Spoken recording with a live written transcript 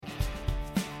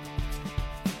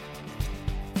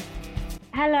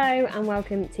Hello and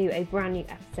welcome to a brand new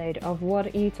episode of What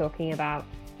Are You Talking About?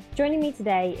 Joining me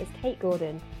today is Kate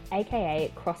Gordon, aka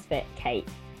CrossFit Kate.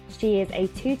 She is a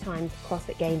 2-time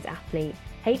CrossFit Games athlete,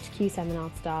 HQ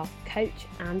seminar staff, coach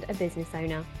and a business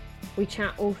owner. We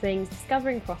chat all things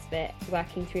discovering CrossFit,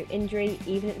 working through injury,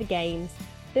 even at the games,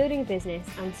 building a business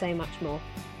and so much more.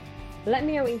 Let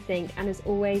me know what you think, and as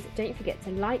always, don't forget to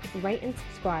like, rate and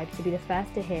subscribe to be the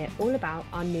first to hear all about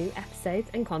our new episodes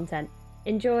and content.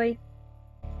 Enjoy!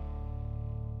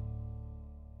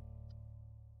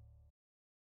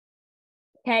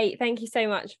 Kate, thank you so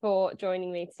much for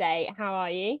joining me today. How are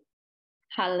you?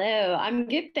 Hello, I'm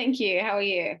good, thank you. How are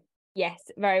you? Yes,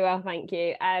 very well, thank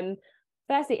you.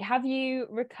 Firstly, have you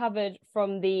recovered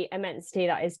from the immensity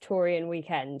that is Torian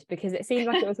weekend? Because it seemed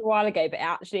like it was a while ago, but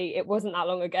actually it wasn't that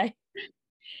long ago.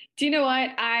 Do you know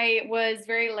what? I was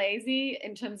very lazy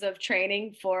in terms of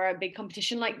training for a big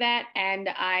competition like that. And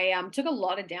I took a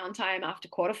lot of downtime after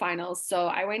quarterfinals. So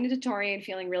I went into Torian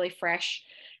feeling really fresh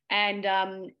and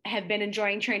have been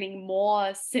enjoying training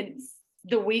more since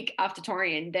the week after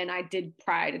Torian than I did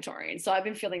prior to Torian. So I've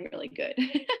been feeling really good.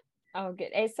 Oh,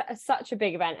 good. It's such a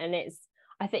big event, and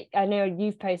I know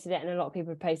you've posted it and a lot of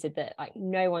people have posted that like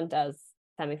no one does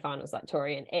semi-finals like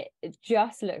Torian. It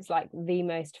just looks like the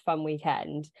most fun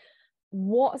weekend.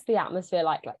 What's the atmosphere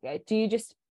like? Like, do you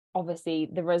just, obviously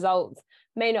the results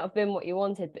may not have been what you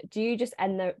wanted, but do you just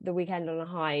end the weekend on a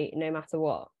high no matter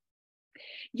what?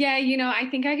 Yeah, I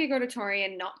think I could go to Tori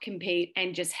and not compete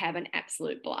and just have an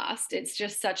absolute blast. It's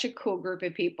just such a cool group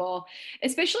of people,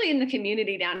 especially in the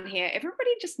community down here. Everybody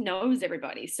just knows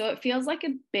everybody. So it feels like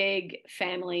a big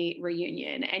family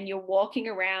reunion, and you're walking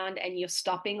around and you're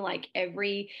stopping like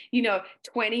every,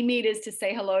 20 meters to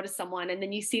say hello to someone, and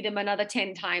then you see them another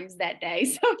 10 times that day.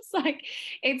 So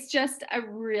it's just a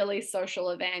really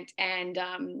social event. And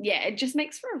yeah, it just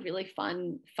makes for a really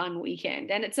fun weekend.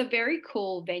 And it's a very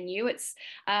cool venue. It's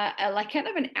like kind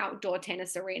of an outdoor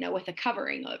tennis arena with a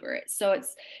covering over it. So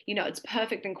it's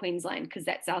perfect in Queensland because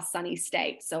that's our sunny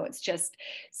state. So it's just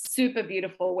super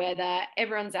beautiful weather.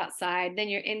 Everyone's outside. Then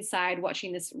you're inside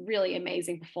watching this really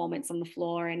amazing performance on the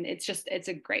floor. And it's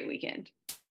a great weekend.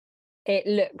 It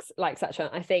looks like such fun.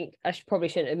 I think probably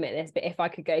shouldn't admit this, but if I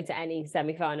could go to any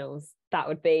semi-finals, that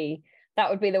would be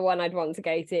the one I'd want to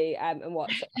go to and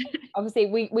watch.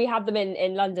 Obviously, we had them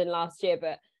in London last year,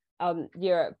 but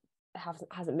Europe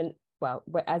hasn't been, well,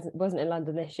 wasn't in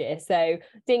London this year, so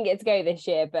didn't get to go this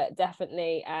year. But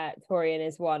definitely, Torian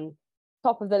is one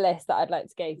top of the list that I'd like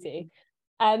to go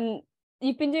to.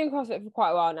 You've been doing CrossFit for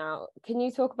quite a while now. Can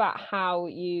you talk about how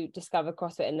you discovered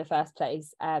CrossFit in the first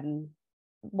place?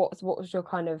 What was your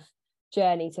kind of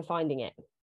journey to finding it?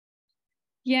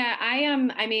 Yeah,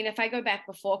 I mean, if I go back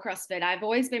before CrossFit, I've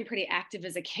always been pretty active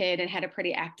as a kid and had a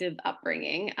pretty active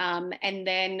upbringing. And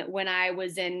then when I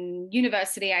was in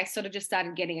university, I sort of just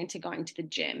started getting into going to the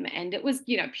gym. And it was,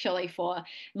 purely for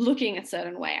looking a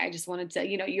certain way. I just wanted to,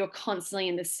 you're constantly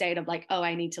in this state of like, oh,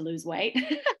 I need to lose weight,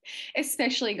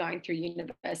 especially going through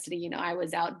university. I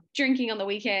was out drinking on the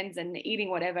weekends and eating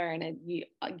whatever, and you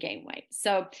gain weight.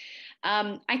 So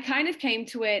I kind of came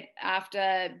to it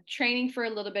after training for a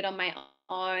little bit on my own.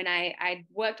 I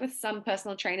worked with some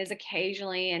personal trainers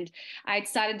occasionally, and I'd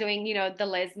started doing, the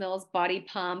Les Mills body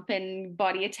pump and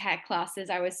body attack classes.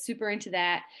 I was super into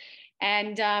that.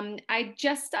 And I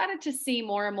just started to see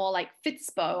more and more like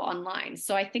Fitspo online.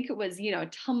 So I think it was,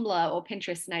 Tumblr or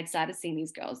Pinterest, and I'd started seeing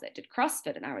these girls that did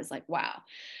CrossFit, and I was like, wow.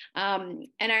 And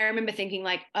I remember thinking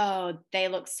like, oh, they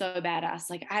look so badass.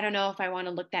 Like, I don't know if I want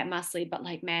to look that muscly, but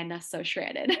like, man, that's so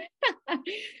shredded.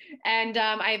 And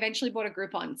I eventually bought a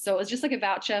Groupon. So it was just like a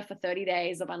voucher for 30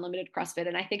 days of unlimited CrossFit.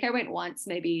 And I think I went once,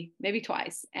 maybe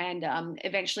twice. And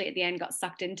eventually at the end got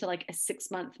sucked into like a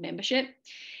 6-month membership.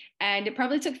 And it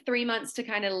probably took 3 months to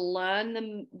kind of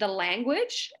learn the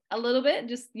language a little bit,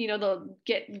 just, the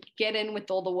get in with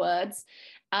all the words.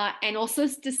 And also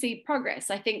to see progress.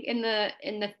 I think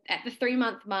at the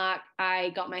 3-month mark, I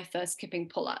got my first skipping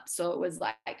pull-up. So it was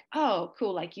like, oh,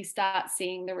 cool. Like you start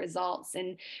seeing the results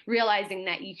and realizing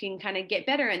that you can kind of get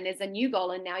better, and there's a new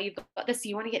goal, and now you've got this,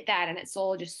 you want to get that. And it's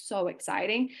all just so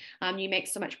exciting. You make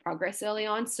so much progress early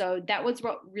on. So that was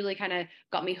what really kind of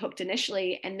got me hooked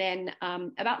initially. And then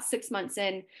about 6 months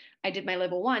in, I did my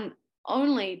level 1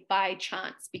 only by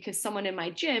chance because someone in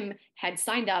my gym had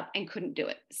signed up and couldn't do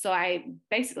it. So I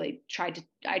basically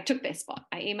I took their spot.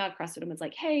 I emailed CrossFit and was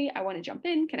like, hey, I want to jump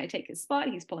in. Can I take his spot?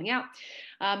 He's pulling out.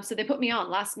 So they put me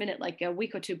on last minute, like a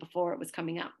week or two before it was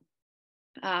coming up.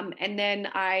 And then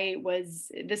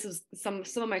some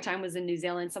of my time was in New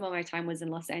Zealand, some of my time was in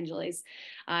Los Angeles,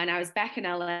 and I was back in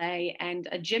LA, and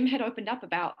a gym had opened up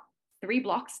about 3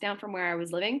 blocks down from where I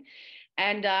was living.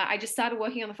 And I just started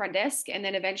working on the front desk. And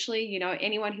then eventually, you know,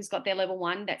 anyone who's got their level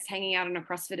 1 that's hanging out in a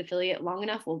CrossFit affiliate long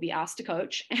enough will be asked to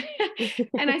coach.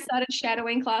 And I started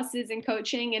shadowing classes and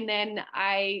coaching. And then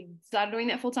I started doing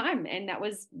that full time. And that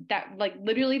was that, like,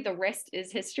 literally the rest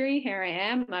is history. Here I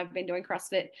am. I've been doing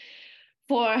CrossFit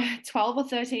for 12 or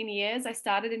 13 years. I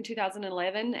started in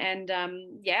 2011. And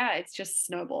yeah, it's just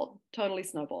snowballed, totally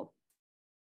snowballed.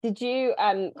 Did you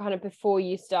kind of before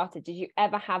you started, did you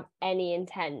ever have any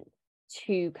intent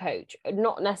to coach?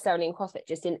 Not necessarily in CrossFit,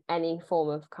 just in any form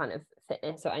of kind of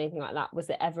fitness or anything like that. Was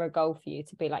it ever a goal for you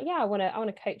to be like, yeah, I want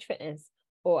to coach fitness?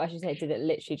 Or as you say, did it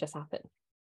literally just happen?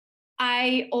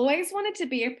 I always wanted to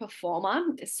be a performer.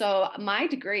 So my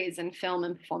degree is in film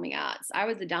and performing arts. I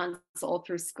was a dancer all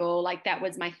through school. Like, that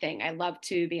was my thing. I loved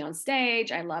to be on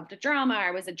stage. I loved drama.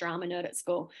 I was a drama nerd at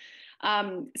school.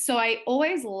 So I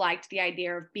always liked the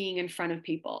idea of being in front of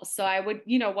people. So I would,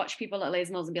 you know, watch people at Les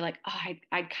Mills and be like, oh,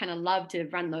 I'd kind of love to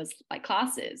run those like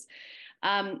classes.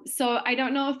 So I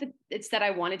don't know if it's that I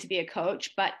wanted to be a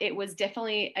coach, but it was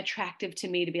definitely attractive to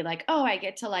me to be like, oh, I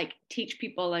get to like teach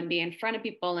people and be in front of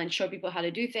people and show people how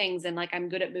to do things. And like, I'm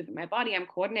good at moving my body. I'm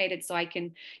coordinated. So I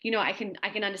can, you know, I can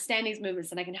understand these movements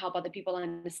and I can help other people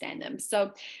understand them.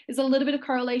 So there's a little bit of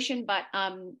correlation, but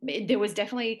there was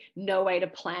definitely no way to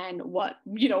plan what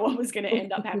was going to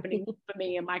end up happening for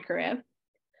me in my career.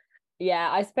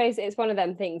 Yeah, I suppose it's one of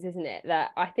them things, isn't it?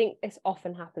 That I think this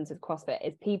often happens with CrossFit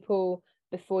is people,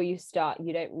 before you start,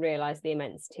 you don't realize the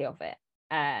immensity of it.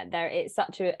 It's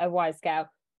such a wide scale.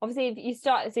 Obviously, if you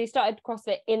started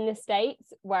CrossFit in the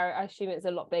States, where I assume it's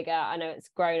a lot bigger. I know it's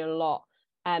grown a lot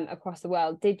across the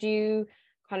world. Did you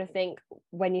kind of think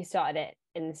when you started it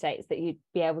in the States that you'd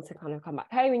be able to kind of come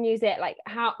back home and use it? Like,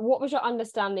 what was your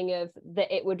understanding of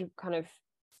that it would kind of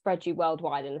spread you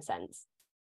worldwide in a sense?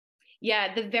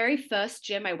 Yeah, the very first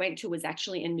gym I went to was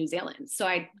actually in New Zealand. So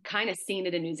I'd kind of seen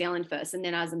it in New Zealand first, and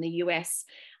then I was in the US,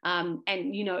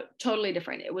 and, you know, totally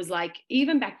different. It was like,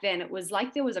 even back then, it was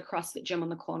like there was a CrossFit gym on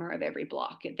the corner of every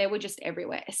block. They were just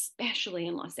everywhere, especially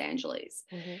in Los Angeles.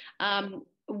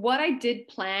 What I did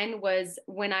plan was,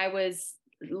 when I was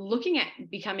looking at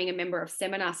becoming a member of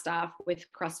seminar staff with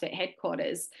CrossFit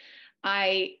headquarters,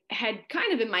 I had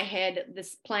kind of in my head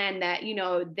this plan that, you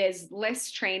know, there's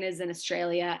less trainers in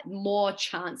Australia, more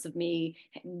chance of me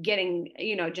getting,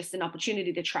 you know, just an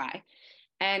opportunity to try.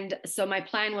 And so my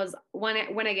plan was, when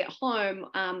I get home,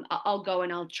 I'll go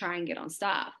and I'll try and get on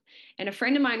staff. And a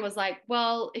friend of mine was like,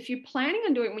 well, if you're planning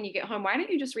on doing it when you get home, why don't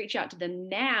you just reach out to them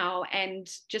now and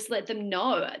just let them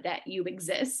know that you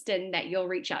exist and that you'll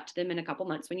reach out to them in a couple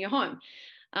months when you're home.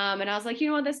 And I was like, you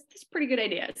know what, that's a pretty good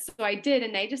idea. So I did,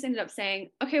 and they just ended up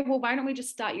saying, okay, well, why don't we just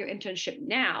start your internship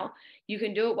now? You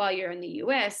can do it while you're in the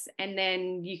US, and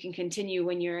then you can continue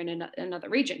when you're in another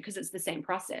region, because it's the same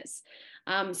process.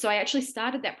 So I actually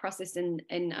started that process in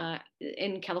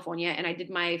California, and I did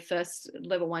my first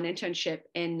level 1 internship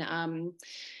in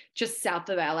just south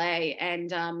of LA,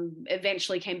 and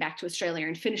eventually came back to Australia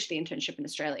and finished the internship in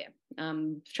Australia,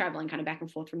 traveling kind of back and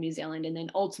forth from New Zealand, and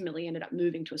then ultimately ended up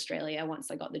moving to Australia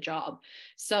once I got the job.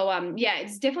 So yeah,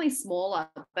 it's definitely smaller,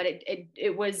 but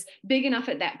it was big enough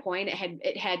at that point.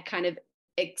 It had kind of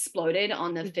exploded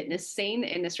on the fitness scene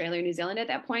in Australia and New Zealand at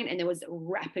that point, and there was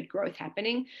rapid growth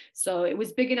happening. So it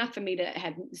was big enough for me to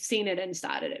have seen it and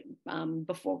started it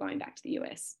before going back to the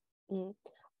US.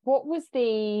 What was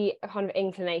the kind of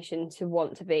inclination to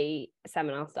want to be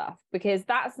seminar staff? Because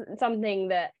that's something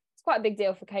that it's quite a big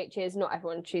deal for coaches. Not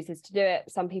everyone chooses to do it.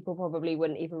 Some people probably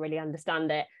wouldn't even really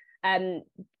understand it.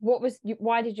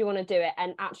 Why did you want to do it?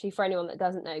 And actually, for anyone that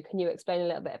doesn't know, can you explain a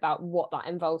little bit about what that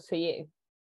involves for you?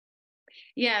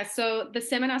 Yeah, so the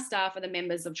seminar staff are the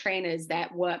members of trainers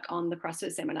that work on the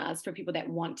CrossFit seminars for people that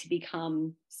want to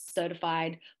become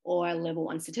certified or level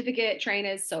 1 certificate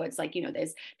trainers. So it's like, you know,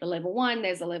 there's the level 1,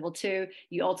 there's a level 2.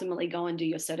 You ultimately go and do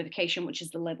your certification, which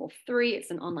is the level 3.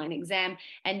 It's an online exam.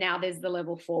 And now there's the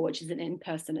level 4, which is an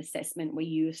in-person assessment where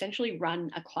you essentially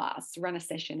run a class, run a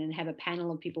session, and have a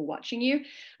panel of people watching you.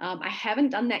 I haven't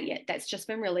done that yet. That's just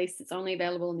been released. It's only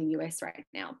available in the US right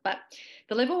now. But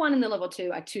the level 1 and the level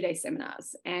 2 are 2-day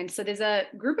seminars. And so there's a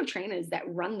group of trainers that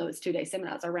run those 2-day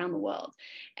seminars around the world.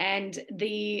 And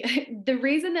the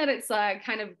reason that it's a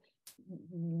kind of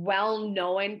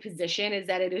well-known position is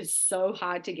that it is so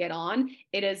hard to get on.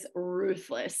 It is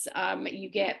ruthless. You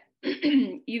get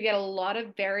a lot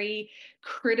of very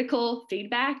critical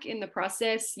feedback in the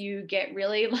process. You get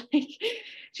really like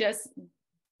just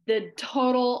the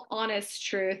total honest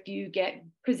truth. You get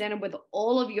presented with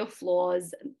all of your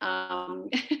flaws.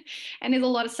 And there's a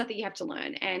lot of stuff that you have to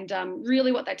learn. And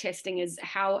really what they're testing is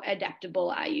how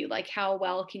adaptable are you? Like how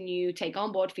well can you take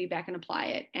on board feedback and apply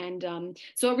it? And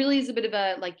so it really is a bit of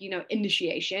a, like,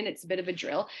 initiation. It's a bit of a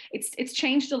drill. It's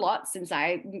changed a lot since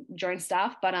I joined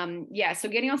staff, but yeah, so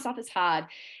getting on staff is hard.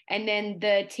 And then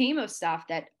the team of staff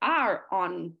that are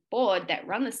on board that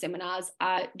run the seminars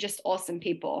are just awesome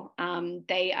people.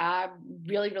 They are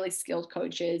really, really skilled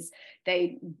coaches.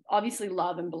 They obviously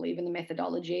love and believe in the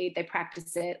methodology. They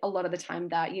practice it a lot of the time.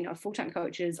 That full-time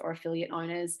coaches or affiliate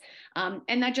owners,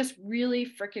 and they're just really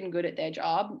freaking good at their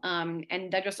job.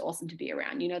 And they're just awesome to be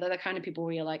around. They're the kind of people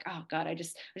where you're like, oh God, I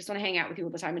just want to hang out with you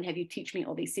all the time and have you teach me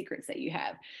all these secrets that you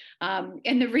have.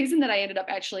 And the reason that I ended up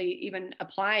actually even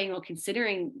applying or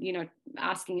considering,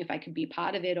 asking if I could be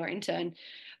part of it or intern,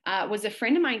 was a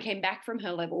friend of mine came back from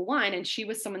her level 1, and she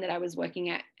was someone that I was working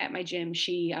at my gym.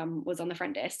 She was on the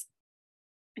front desk,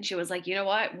 and she was like, you know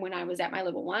what, when I was at my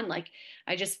level 1, like,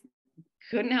 I just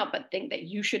couldn't help but think that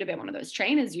you should have been one of those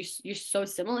trainers. You're so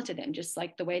similar to them, just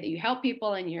like the way that you help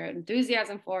people and your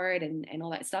enthusiasm for it and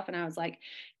all that stuff. And I was like,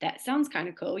 that sounds kind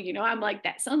of cool. I'm like,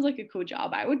 that sounds like a cool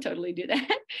job. I would totally do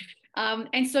that.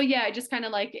 And so, yeah, I just kind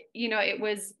of like, it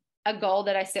was a goal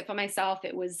that I set for myself.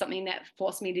 It was something that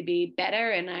forced me to be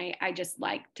better. And I just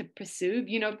like to pursue,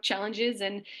 challenges.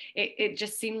 And it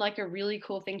just seemed like a really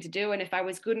cool thing to do. And if I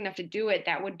was good enough to do it,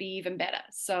 that would be even better.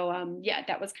 So yeah,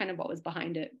 that was kind of what was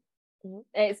behind it.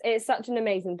 It's such an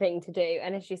amazing thing to do.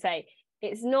 And as you say,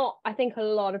 it's not, I think a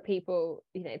lot of people,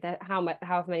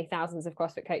 however many thousands of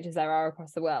CrossFit coaches there are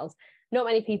across the world, not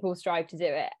many people strive to do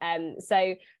it.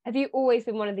 So have you always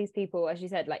been one of these people, as you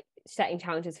said, like setting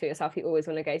challenges for yourself, you always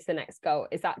want to go to the next goal?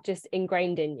 Is that just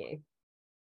ingrained in you?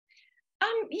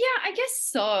 Yeah, I guess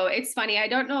so. It's funny. I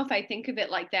don't know if I think of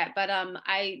it like that, but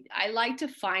I like to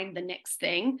find the next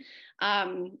thing,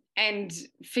 and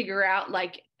figure out,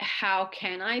 like, how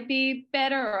can I be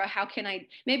better, or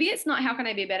maybe it's not how can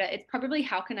I be better. It's probably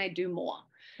how can I do more.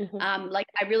 Mm-hmm. Like,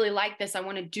 I really like this. I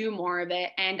want to do more of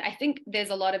it. And I think there's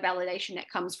a lot of validation that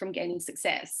comes from gaining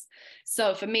success.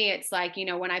 So for me, it's like,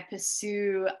 when I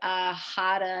pursue a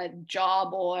harder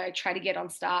job or try to get on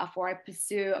staff or I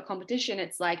pursue a competition,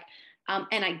 it's like,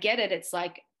 and I get it. It's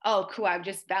like, oh, cool. I've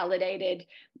just validated,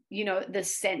 the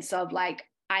sense of like,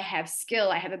 I have skill,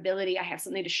 I have ability, I have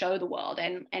something to show the world.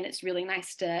 And it's really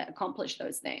nice to accomplish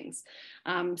those things.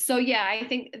 So yeah, I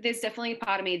think there's definitely a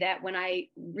part of me that when I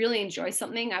really enjoy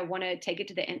something, I want to take it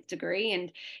to the nth degree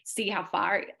and see how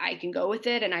far I can go with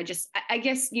it. And I guess,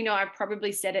 I've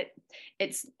probably said it.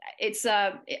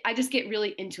 I just get really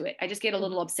into it. I just get a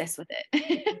little obsessed with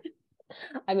it.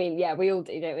 I mean, yeah, we all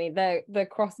do, don't we? The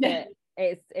CrossFit,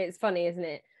 it's funny, isn't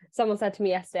it? Someone said to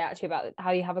me yesterday actually about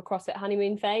how you have a CrossFit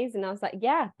honeymoon phase, and I was like,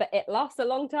 yeah, but it lasts a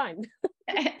long time.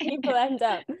 People end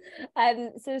up.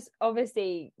 So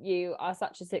obviously you are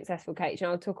such a successful coach, and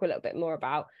I'll talk a little bit more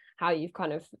about how you've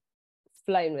kind of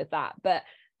flown with that. But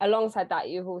alongside that,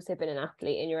 you've also been an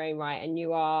athlete in your own right, and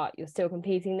you're still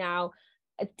competing now.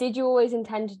 Did you always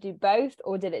intend to do both,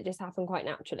 or did it just happen quite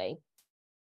naturally?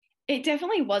 It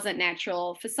definitely wasn't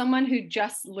natural. For someone who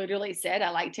just literally said,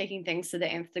 I like taking things to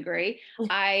the nth degree,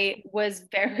 I was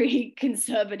very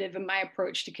conservative in my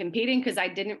approach to competing because I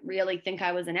didn't really think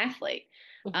I was an athlete.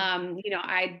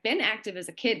 I'd been active as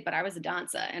a kid, but I was a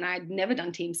dancer, and I'd never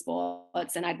done team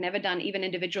sports, and I'd never done even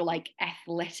individual, like,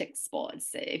 athletic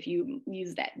sports. If you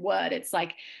use that word, it's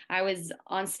like I was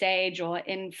on stage or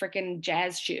in freaking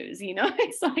jazz shoes,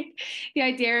 It's like the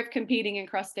idea of competing in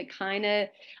CrossFit kind of,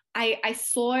 I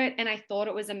saw it and I thought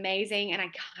it was amazing and I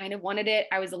kind of wanted it.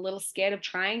 I was a little scared of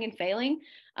trying and failing.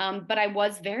 But I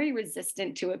was very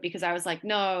resistant to it because I was like,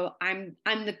 no, I'm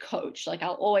the coach. Like,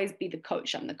 I'll always be the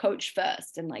coach. I'm the coach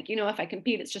first. And like, if I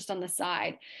compete, it's just on the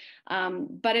side.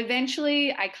 But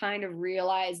eventually I kind of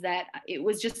realized that it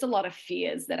was just a lot of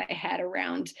fears that I had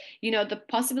around, the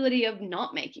possibility of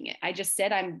not making it. I just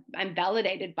said, I'm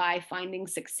validated by finding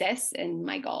success in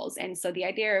my goals. And so the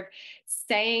idea of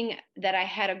saying that I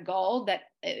had a goal that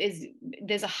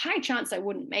there's a high chance I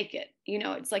wouldn't make it.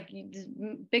 It's like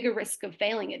bigger risk of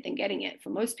failing it than getting it for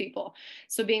most people.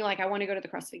 So being like, I want to go to the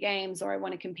CrossFit Games, or I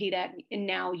want to compete at, and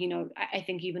now, I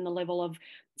think even the level of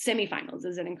semifinals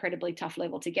is an incredibly tough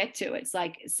level to get to. It's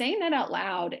like saying that out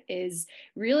loud is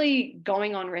really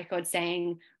going on record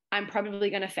saying, I'm probably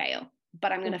going to fail,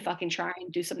 but I'm going to fucking try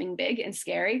and do something big and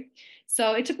scary.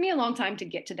 So it took me a long time to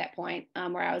get to that point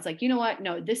where I was like, you know what?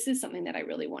 No, this is something that I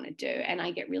really want to do. And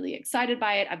I get really excited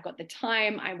by it. I've got the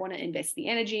time. I want to invest the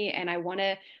energy, and I want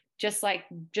to just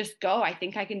go. I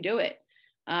think I can do it.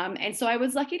 And so I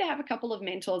was lucky to have a couple of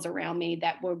mentors around me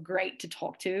that were great to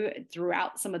talk to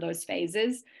throughout some of those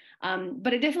phases.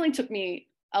 But it definitely took me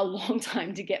a long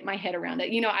time to get my head around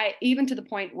it. I even to the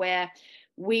point where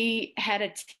we had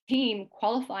a team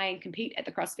qualify and compete at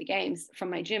the CrossFit Games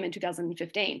from my gym in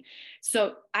 2015.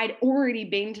 So I'd already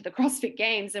been to the CrossFit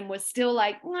Games and was still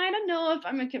like, well, I don't know if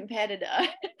I'm a competitor.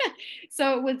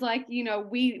 So it was like,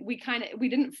 we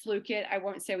didn't fluke it. I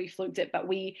won't say we fluked it, but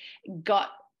we got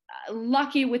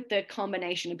lucky with the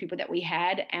combination of people that we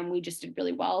had, and we just did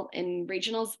really well in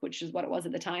regionals, which is what it was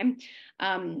at the time.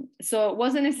 So it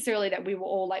wasn't necessarily that we were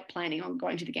all like planning on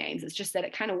going to the games. It's just that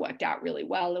it kind of worked out really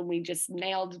well, and we just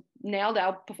nailed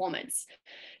our performance.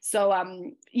 So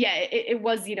it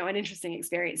was an interesting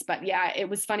experience. But yeah, it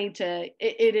was funny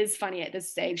it is funny at this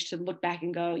stage to look back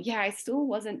and go, yeah, I still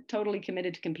wasn't totally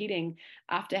committed to competing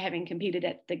after having competed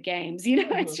at the games.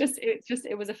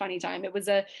 It was a funny time. It was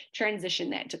a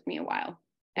transition that took me a while.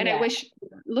 And I wish,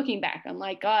 looking back, I'm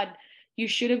like, God, you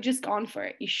should have just gone for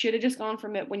it. You should have just gone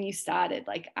from it when you started.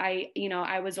 Like I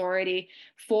was already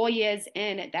 4 years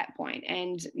in at that point,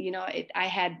 and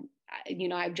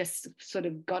I've just sort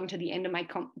of gotten to the end of my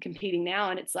competing now,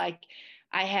 and it's like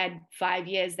I had 5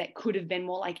 years that could have been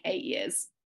more like 8 years.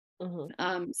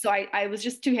 So I was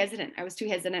just too hesitant. I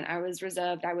was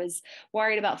reserved. I was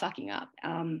worried about fucking up.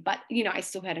 But I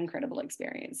still had incredible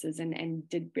experiences and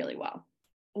did really well.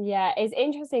 Yeah, it's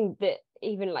interesting that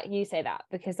even like you say that,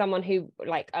 because someone who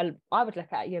like I would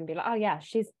look at you and be like, oh yeah,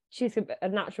 she's a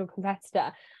natural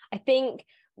competitor. I think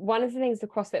one of the things with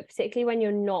CrossFit, particularly when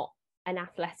you're not an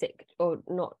athletic or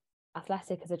not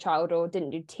athletic as a child, or didn't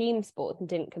do team sports and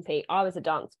didn't compete. I was a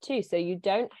dancer too, so you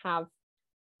don't have,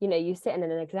 you sit in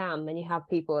an exam and you have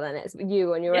people and it's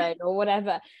you on your own or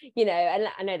whatever, and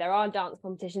I know there are dance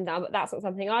competitions now, but that's not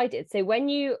something I did. So when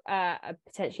you are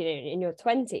potentially in your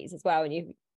 20s as well, and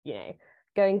you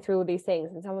going through all these things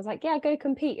and someone's like, yeah, go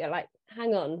compete, you're like,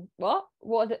 hang on,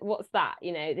 what's that?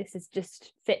 This is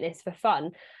just fitness for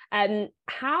fun.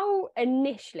 How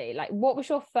initially, like, what was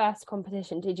your first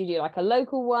competition? Did you do like a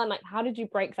local one? Like, how did you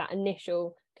break that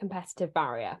initial competitive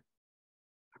barrier?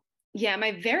 Yeah,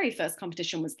 my very first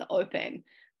competition was the Open.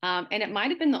 And it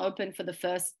might have been the Open for the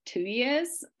first 2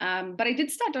 years. But I did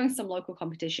start doing some local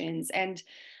competitions. And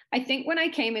I think when I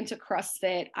came into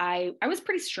CrossFit, I was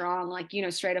pretty strong, like,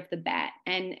 straight off the bat,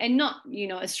 and not,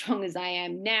 as strong as I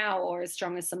am now or as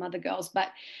strong as some other girls,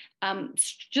 but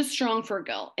just strong for a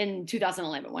girl in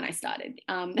 2011 when I started.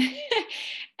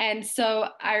 And so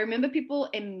I remember people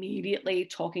immediately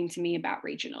talking to me about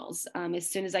regionals. As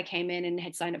soon as I came in and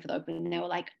had signed up for the Open, they were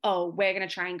like, oh, we're going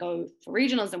to try and go for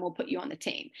regionals and we'll put you on the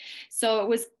team. So it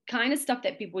was kind of stuff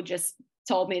that people just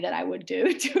told me that I would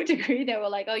do to a degree. They were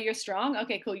like, oh, you're strong?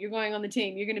 Okay, cool. You're going on the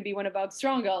team. You're going to be one of our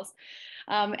strong girls.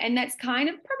 And that's kind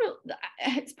of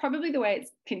probably the way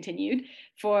it's continued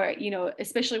for,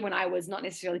 especially when I was not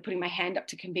necessarily putting my hand up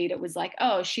to compete. It was like,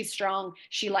 oh, she's strong.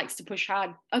 She likes to push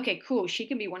hard. Okay, cool. She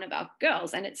can be one of our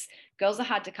girls. And girls are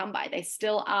hard to come by. They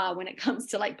still are when it comes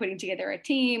to like putting together a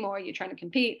team or you're trying to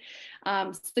compete.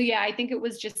 So yeah, I think it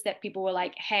was just that people were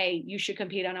like, hey, you should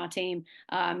compete on our team.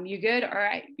 You good? All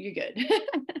right, you're good.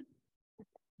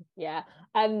 Yeah.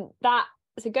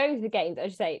 So going to the games,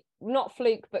 as you say, not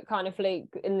fluke, but kind of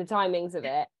fluke in the timings of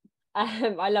it.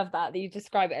 I love that you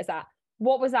describe it as that.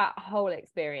 What was that whole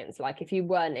experience like, if you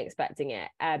weren't expecting it,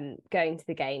 going to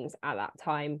the games at that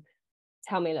time?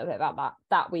 Tell me a little bit about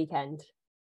that weekend.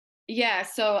 Yeah,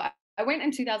 so I went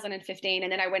in 2015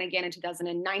 and then I went again in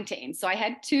 2019. So I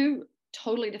had two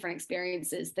totally different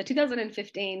experiences. The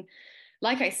 2015,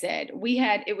 like I said,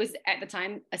 it was at the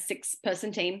time a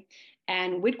 6-person team,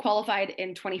 and we'd qualified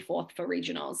in 24th for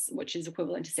regionals, which is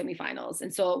equivalent to semifinals.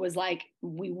 And so it was like,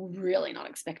 we were really not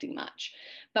expecting much.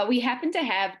 But we happened to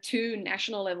have 2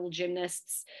 national level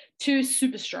gymnasts, 2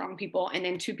 super strong people, and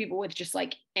then 2 people with just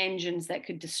like engines that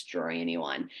could destroy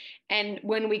anyone. And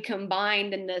when we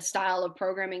combined in the style of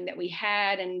programming that we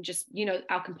had, and just,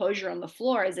 our composure on the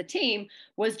floor as a team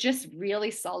was just really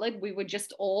solid. We were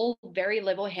just all very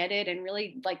level-headed and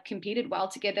really like competed well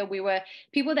together. We were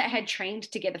people that had trained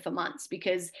together for months,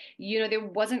 because there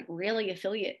wasn't really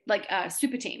affiliate like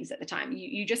super teams at the time.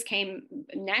 You just came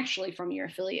naturally from your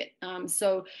affiliate.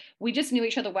 So we just knew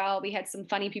each other well. We had some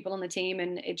funny people on the team,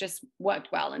 and it just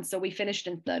worked well. And so we finished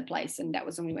in 3rd place, and that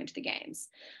was when we went to the games.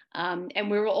 And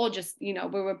we were all just, we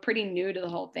were pretty new to the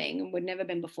whole thing and we'd never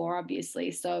been before,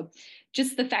 obviously. So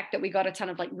just the fact that we got a ton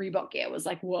of like Reebok gear was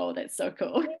like, whoa, that's so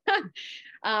cool.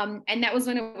 And that was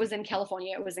when it was in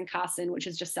California. It was in Carson, which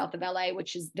is just south of LA,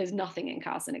 there's nothing in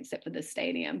Carson except for this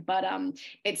stadium. But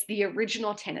it's the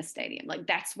original tennis stadium. Like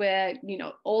that's where,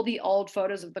 all the old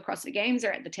photos of the CrossFit Games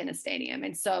are at the tennis stadium.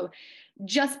 And so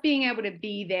just being able to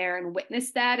be there and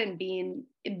witness that and be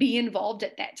involved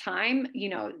at that time,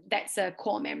 that's a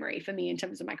core memory for me in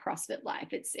terms of my CrossFit life.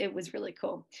 It was really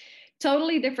cool.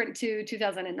 Totally different to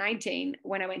 2019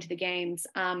 when I went to the games.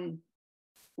 I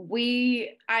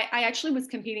actually was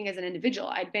competing as an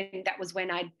individual. That was when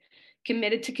I'd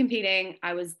committed to competing.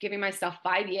 I was giving myself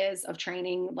 5 years of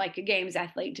training like a games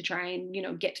athlete to try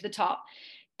and, get to the top.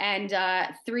 And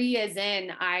 3 years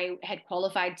in, I had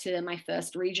qualified to my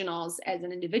first regionals as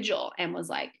an individual and was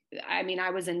like, I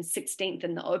was in 16th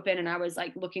in the open and I was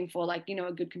like looking for like,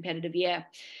 a good competitive year.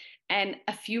 And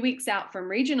a few weeks out from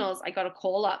regionals, I got a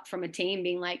call up from a team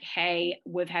being like, hey,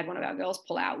 we've had one of our girls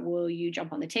pull out. Will you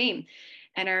jump on the team?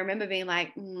 And I remember being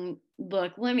like,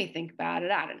 look, let me think about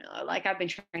it. I don't know. Like I've been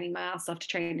training my ass off to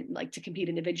train, like to compete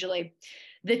individually.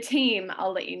 The team,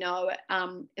 I'll let you know,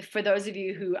 for those of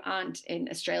you who aren't in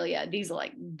Australia, these are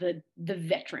like the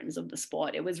veterans of the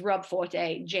sport. It was Rob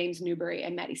Forte, James Newbury,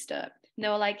 and Maddie Sturt. And they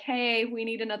were like, hey, we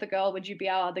need another girl. Would you be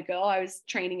our other girl? I was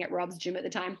training at Rob's gym at the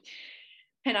time.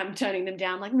 And I'm turning them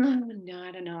down like, no,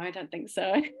 I don't know. I don't think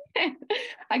so.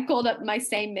 I called up my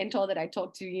same mentor that I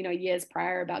talked to, years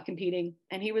prior about competing.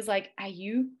 And he was like, are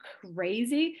you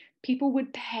crazy? People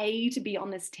would pay to be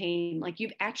on this team. Like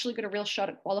you've actually got a real shot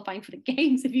at qualifying for the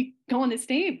games if you go on this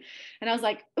team. And I was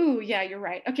like, oh yeah, you're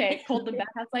right. Okay. Called them back.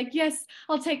 I was like, yes,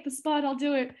 I'll take the spot. I'll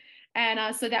do it.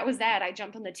 And so that was that. I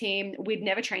jumped on the team. We'd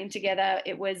never trained together.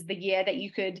 It was the year that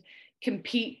you could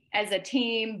compete as a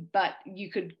team, but you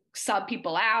could sub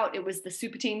people out. It was the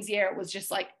super teams year. It was just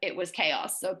like, it was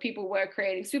chaos. So people were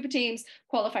creating super teams,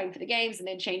 qualifying for the games, and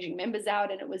then changing members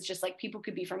out. And it was just like people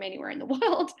could be from anywhere in the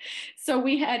world. So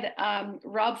we had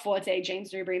Rob Forte,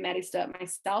 James Newbury, Maddie Sturt,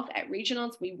 myself at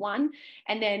regionals. We won.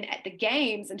 And then at the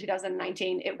games in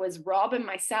 2019, it was Rob and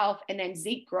myself, and then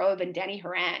Zeke Grove and Danny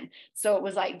Horan. So it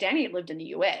was like Danny had lived in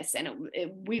the US, and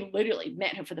we literally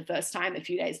met her for the first time a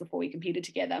few days before we competed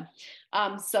together.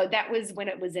 So that was when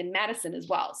it was in Madison as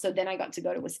well. So then I got to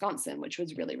go to Wisconsin, which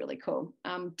was really, really cool.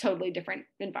 Totally different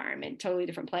environment, totally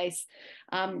different place.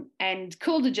 And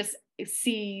cool to just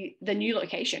see the new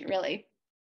location, really.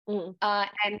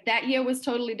 And that year was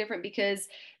totally different because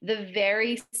the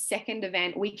very second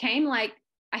event,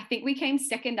 I think we came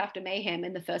second after Mayhem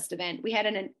in the first event. We had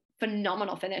a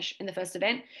phenomenal finish in the first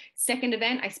event. Second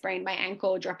event, I sprained my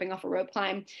ankle dropping off a rope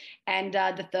climb. And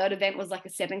the third event was like a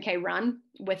 7K run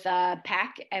with a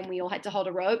pack, and we all had to hold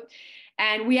a rope.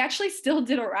 And we actually still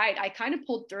did all right. I kind of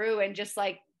pulled through and just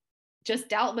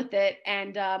dealt with it.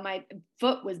 And my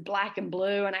foot was black and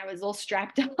blue and I was all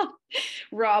strapped up.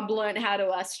 Rob learned how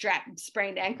to strap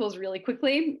sprained ankles really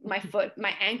quickly.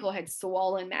 My ankle had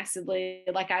swollen massively.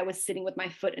 Like I was sitting with my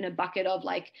foot in a bucket of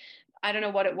like, I don't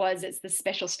know what it was. It's the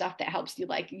special stuff that helps you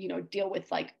deal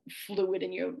with like fluid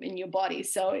in your body.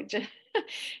 So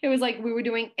it was like we were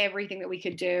doing everything that we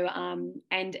could do.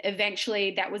 And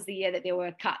eventually that was the year that there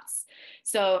were cuts.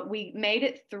 So we made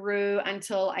it through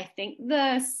until I think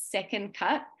the second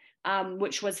cut,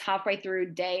 which was halfway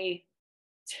through day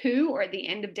 2 or at the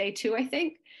end of day 2, I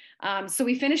think. So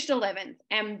we finished 11th,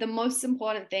 and the most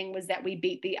important thing was that we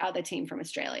beat the other team from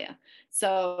Australia.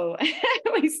 So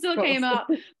we still came up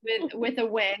with a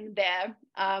win there.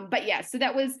 But yeah, so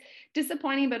that was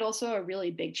disappointing, but also a really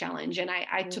big challenge. And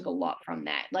I took a lot from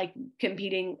that. Like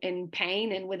competing in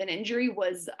pain and with an injury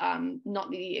was not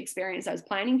the experience I was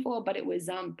planning for, but it was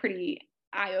pretty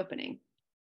eye-opening.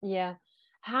 Yeah.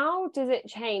 How does it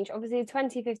change? Obviously,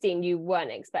 2015, you weren't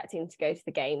expecting to go to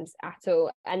the games at all.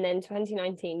 And then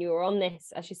 2019, you were on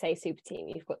this, as you say, super team.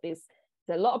 You've got there's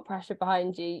a lot of pressure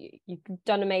behind you. You've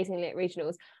done amazingly at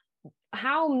regionals.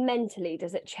 How mentally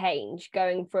does it change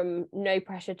going from no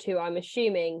pressure to, I'm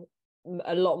assuming,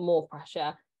 a lot more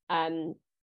pressure kind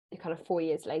of 4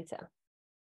 years later?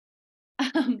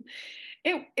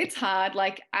 It's hard.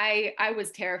 Like I was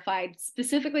terrified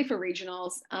specifically for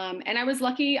regionals. And I was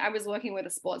lucky. I was working with a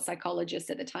sports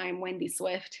psychologist at the time, Wendy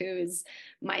Swift, who is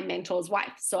my mentor's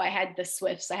wife. So I had the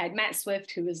Swifts. I had Matt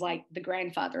Swift, who was like the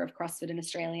grandfather of CrossFit in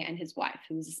Australia, and his wife,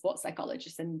 who was a sports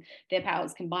psychologist, and their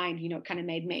powers combined, kind of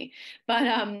made me. But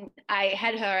I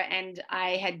had her, and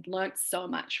I had learned so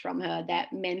much from her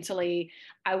that mentally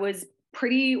I was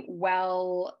pretty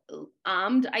well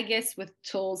armed, I guess, with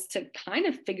tools to kind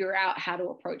of figure out how to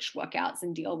approach workouts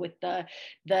and deal with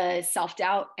the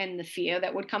self-doubt and the fear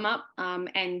that would come up,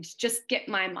 and just get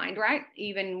my mind right,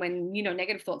 even when,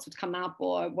 negative thoughts would come up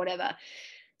or whatever.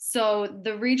 So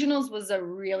the regionals was a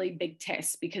really big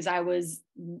test because I was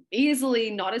easily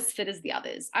not as fit as the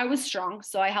others. I was strong,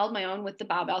 so I held my own with the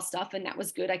barbell stuff, and that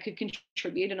was good. I could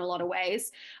contribute in a lot of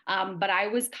ways, but I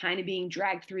was kind of being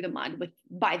dragged through the mud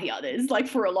by the others. Like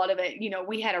for a lot of it,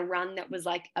 we had a run that was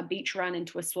like a beach run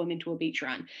into a swim into a beach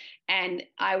run, and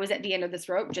I was at the end of this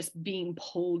rope just being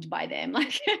pulled by them.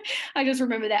 Like I just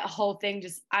remember that whole thing.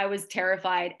 Just I was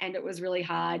terrified, and it was really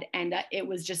hard, and it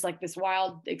was just like this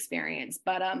wild experience.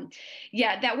 But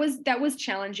yeah, that was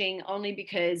challenging only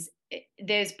because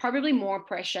there's probably more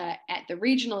pressure at the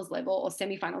regionals level or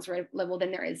semifinals level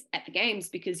than there is at the games,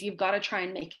 because you've got to try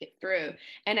and make it through.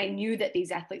 And I knew that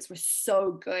these athletes were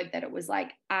so good that it was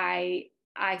like, I'm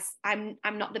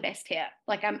not the best here.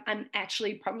 Like I'm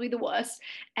actually probably the worst,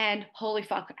 and holy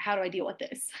fuck, how do I deal with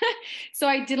this? So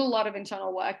I did a lot of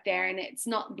internal work there, and it's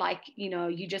not like,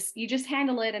 you just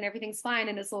handle it and everything's fine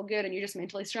and it's all good and you're just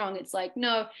mentally strong. It's like,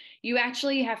 no, you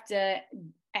actually have to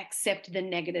accept the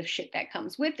negative shit that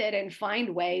comes with it and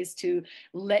find ways to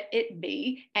let it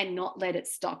be and not let it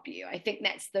stop you. I think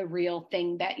that's the real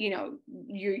thing that,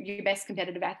 your best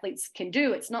competitive athletes can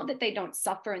do. It's not that they don't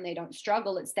suffer and they don't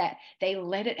struggle. It's that they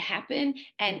let it happen.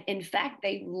 And in fact,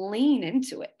 they lean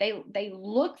into it. They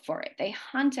look for it. They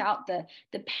hunt out the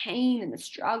pain and the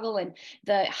struggle and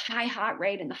the high heart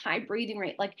rate and the high breathing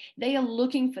rate. Like they are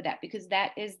looking for that because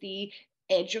that is the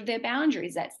edge of their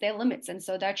boundaries, that's their limits, and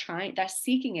so they're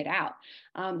seeking it out.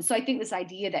 So I think this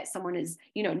idea that someone is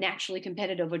naturally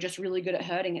competitive or just really good at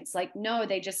hurting, it's like, no,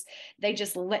 they just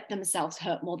let themselves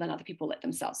hurt more than other people let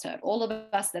themselves hurt. All of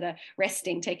us that are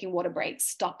resting, taking water breaks,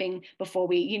 stopping before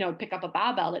we pick up a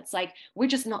barbell, it's like we're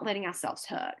just not letting ourselves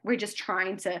hurt. We're just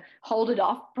trying to hold it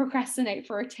off, procrastinate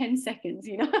for 10 seconds,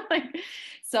 like.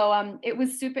 So it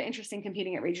was super interesting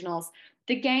competing at regionals.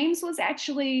 The games was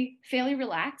actually fairly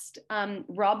relaxed.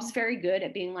 Rob's very good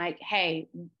at being like, hey,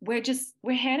 we're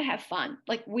here to have fun.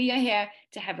 Like we are here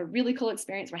to have a really cool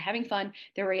experience. We're having fun.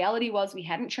 The reality was we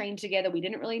hadn't trained together. We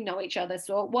didn't really know each other.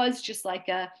 So it was just like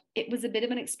it was a bit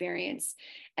of an experience.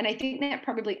 And I think that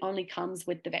probably only comes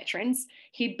with the veterans.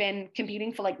 He'd been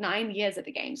competing for like 9 years at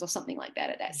the games or something like that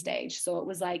at that stage. So it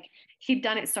was like, he'd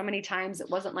done it so many times. It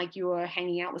wasn't like you were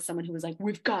hanging out with someone who was like,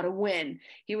 we've got to win.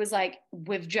 He was like,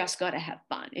 we've just got to have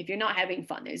fun. If you're not having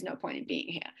fun, there's no point in being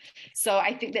here. So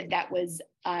I think that was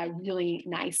a really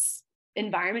nice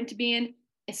environment to be in,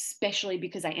 especially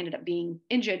because I ended up being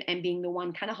injured and being the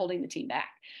one kind of holding the team back.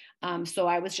 So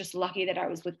I was just lucky that I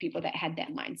was with people that had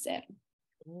that mindset.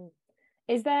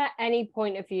 Is there any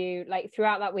point of view, like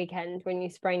throughout that weekend when you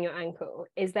sprain your ankle,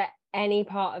 is there any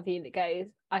part of you that goes,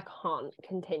 I can't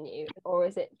continue? Or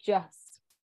is it just,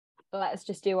 let's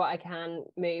just do what I can,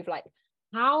 move? Like,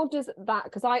 how does that,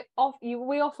 because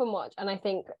we often watch, and I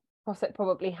think CrossFit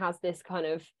probably has this kind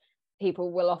of,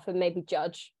 people will often maybe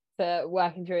judge for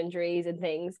working through injuries and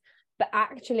things, but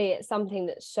actually it's something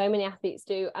that so many athletes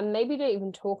do and maybe don't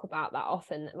even talk about that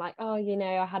often. Like, oh,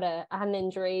 I had an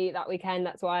injury that weekend,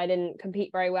 that's why I didn't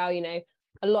compete very well.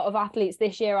 A lot of athletes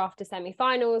this year after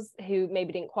semi-finals who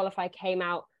maybe didn't qualify came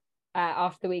out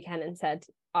after the weekend and said,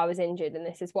 I was injured and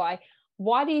this is why.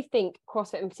 Why do you think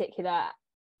CrossFit in particular,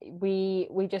 we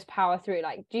just power through?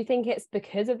 Like, do you think it's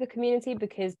because of the community,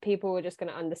 because people are just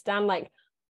going to understand? Like,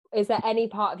 is there any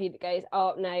part of you that goes,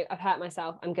 oh no, I've hurt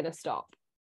myself, I'm going to stop?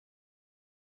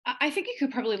 I think you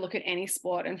could probably look at any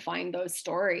sport and find those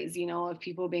stories, of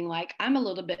people being like, I'm a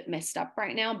little bit messed up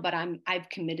right now, but I've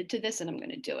committed to this and I'm going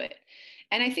to do it.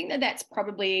 And I think that that's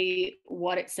probably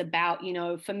what it's about.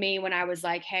 For me, when I was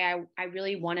like, hey, I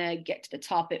really want to get to the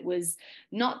top, it was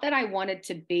not that I wanted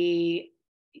to be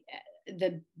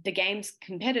the games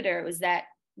competitor. It was that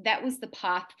was the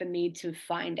path for me to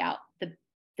find out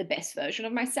the best version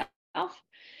of myself.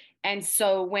 And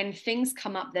so when things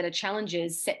come up that are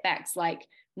challenges, setbacks like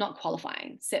not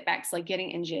qualifying, setbacks like getting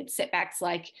injured, setbacks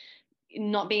like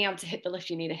not being able to hit the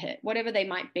lift you need to hit, whatever they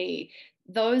might be,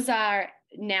 those are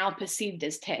now perceived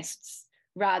as tests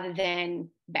rather than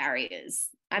barriers.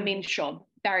 I mean, sure,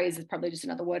 barriers is probably just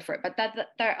another word for it, but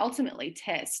they're ultimately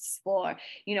tests for,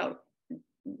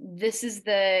 this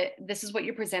is what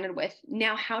you're presented with.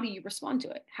 Now, how do you respond to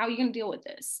it? How are you going to deal with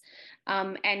this?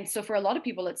 And so for a lot of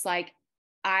people, it's like,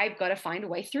 I've got to find a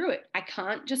way through it. I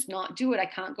can't just not do it. I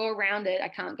can't go around it. I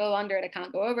can't go under it. I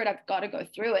can't go over it. I've got to go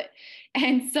through it.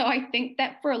 And so I think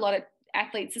that for a lot of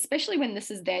athletes, especially when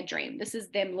this is their dream, this is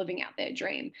them living out their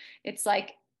dream. It's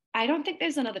like, I don't think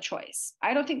there's another choice.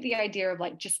 I don't think the idea of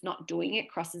like just not doing it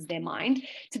crosses their mind,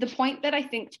 to the point that I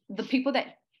think the people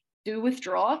that do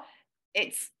withdraw,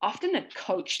 it's often a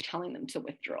coach telling them to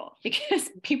withdraw because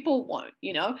people won't,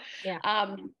 you know? Yeah.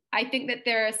 I think that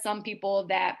there are some people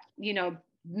that, you know,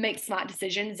 make smart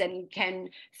decisions and can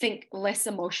think less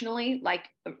emotionally, like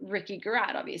Ricky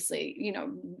Garrett, obviously, you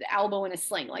know, the elbow in a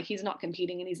sling, like he's not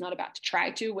competing and he's not about to try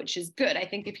to, which is good. I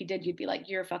think if he did, you'd be like,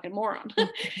 you're a fucking moron.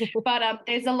 But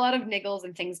there's a lot of niggles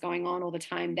and things going on all the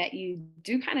time that you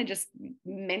do kind of just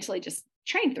mentally just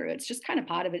train through. It's just kind of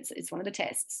part of it. It's one of the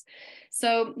tests.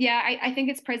 So yeah, I think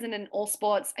it's present in all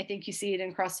sports. I think you see it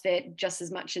in CrossFit just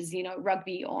as much as, you know,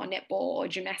 rugby or netball or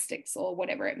gymnastics or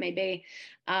whatever it may be.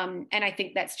 And I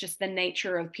think that's just the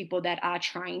nature of people that are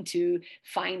trying to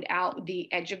find out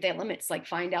the edge of their limits, like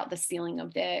find out the ceiling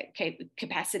of their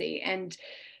capacity. And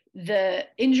the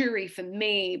injury for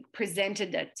me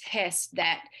presented a test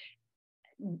that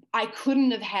I couldn't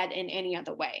have had in any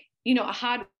other way. You know, a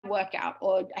hard workout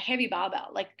or a heavy barbell,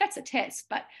 like that's a test,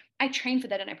 but I train for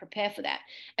that and I prepare for that.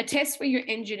 A test where you're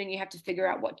injured and you have to figure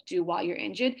out what to do while you're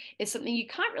injured is something you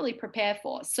can't really prepare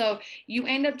for. So you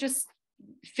end up just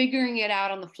figuring it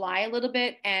out on the fly a little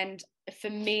bit. And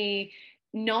for me,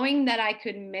 knowing that I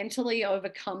could mentally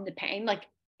overcome the pain, like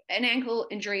an ankle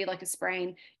injury, like a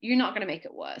sprain, you're not going to make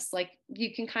it worse. Like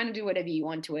you can kind of do whatever you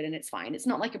want to it and it's fine. It's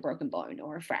not like a broken bone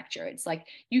or a fracture. It's like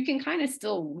you can kind of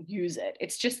still use it.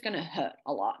 It's just going to hurt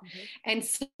a lot. Mm-hmm. And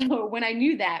so when I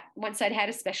knew that, once I'd had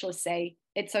a specialist say,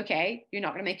 it's okay, you're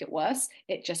not going to make it worse,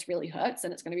 it just really hurts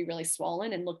and it's going to be really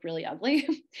swollen and look really ugly.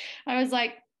 I was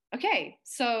like, okay,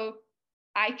 so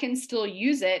I can still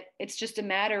use it. It's just a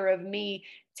matter of me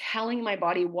telling my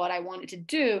body what I wanted to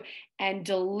do and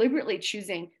deliberately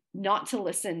choosing not to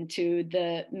listen to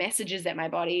the messages that my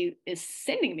body is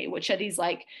sending me, which are these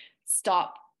like,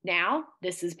 stop now,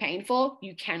 this is painful,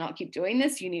 you cannot keep doing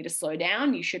this, you need to slow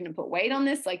down, you shouldn't put weight on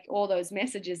this, like all those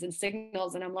messages and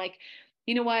signals. And I'm like,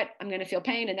 you know what, I'm going to feel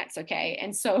pain and that's okay.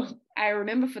 And so I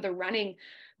remember for the running,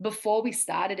 before we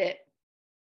started it,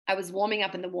 I was warming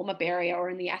up in the warm-up area or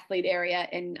in the athlete area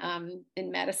in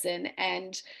Madison,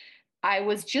 and I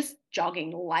was just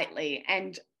jogging lightly.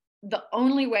 And the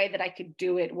only way that I could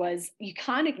do it was, you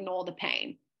can't ignore the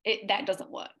pain. That doesn't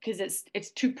work because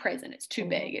it's too present. It's too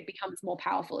big. It becomes more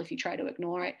powerful if you try to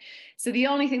ignore it. So the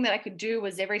only thing that I could do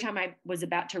was every time I was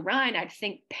about to run, I'd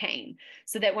think pain,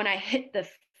 so that when I hit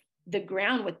the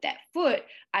ground with that foot,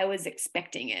 I was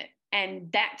expecting it.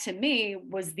 And that to me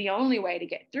was the only way to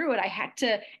get through it. I had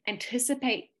to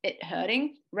anticipate it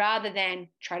hurting rather than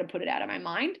try to put it out of my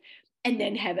mind and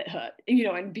then have it hurt, you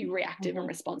know, and be reactive and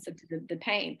responsive to the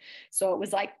pain. So it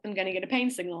was like, I'm going to get a pain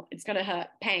signal. It's going to hurt,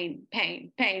 pain,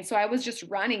 pain, pain. So I was just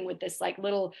running with this like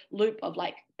little loop of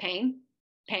like pain,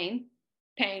 pain,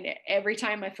 pain every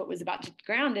time my foot was about to hit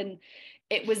the ground. And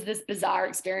it was this bizarre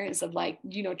experience of like,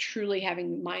 you know, truly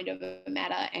having mind over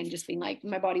matter and just being like,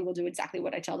 my body will do exactly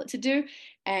what I tell it to do.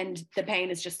 And the pain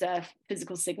is just a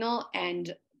physical signal.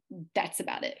 And that's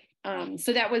about it.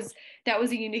 So that was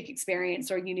a unique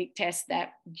experience or a unique test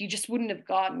that you just wouldn't have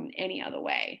gotten any other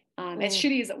way. As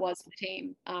shitty as it was for the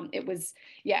team, it was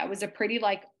a pretty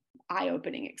like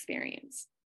eye-opening experience.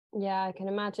 Yeah, I can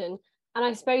imagine. And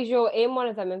I suppose you're in one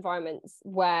of them environments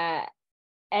where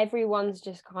everyone's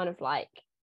just kind of like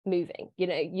moving, you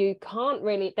know, you can't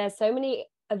really, there's so many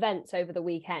events over the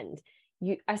weekend.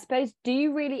 I suppose, do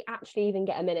you really actually even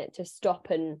get a minute to stop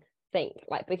and think,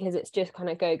 like, because it's just kind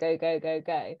of go, go, go, go,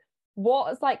 go?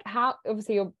 What's like, how,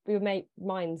 obviously your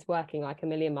mind's working like a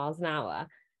million miles an hour.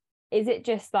 Is it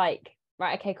just like,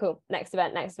 right, okay, cool, next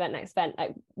event, next event, next event?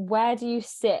 Like, where do you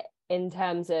sit in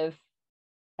terms of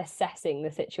assessing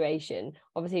the situation?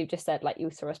 Obviously you've just said like you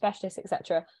saw a specialist,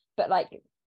 etc., but like,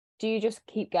 do you just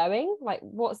keep going? Like,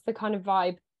 what's the kind of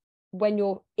vibe when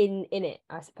you're in it,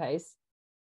 I suppose?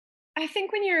 I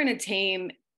think when you're in a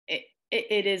team,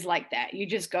 it is like that. You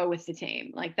just go with the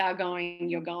team. Like they're going,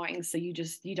 you're going. So you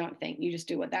don't think, you just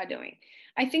do what they're doing.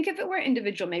 I think if it were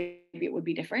individual, maybe it would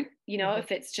be different, you know,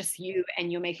 if it's just you and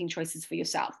you're making choices for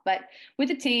yourself. But with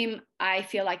a team, I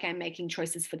feel like I'm making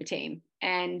choices for the team,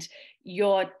 and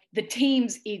the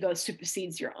team's ego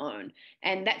supersedes your own.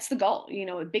 And that's the goal, you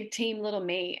know, a big team, little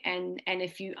me. And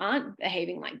if you aren't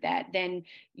behaving like that, then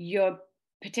you're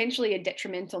potentially a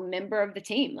detrimental member of the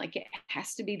team. Like it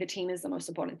has to be, the team is the most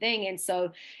important thing. And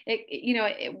so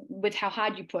with how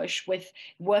hard you push, with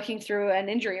working through an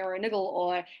injury or a niggle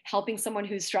or helping someone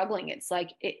who's struggling, it's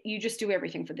like you just do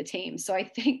everything for the team. So I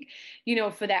think, you know,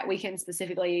 for that weekend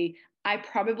specifically, I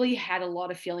probably had a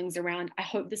lot of feelings around, I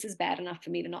hope this is bad enough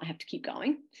for me to not have to keep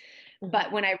going.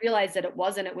 But when I realized that it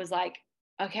wasn't, it was like,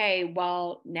 okay,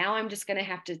 well, now I'm just going to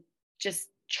have to just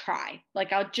try.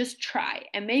 Like, I'll just try.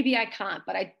 And maybe I can't,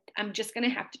 but I'm just going to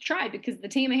have to try because the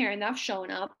team are here and they've shown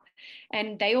up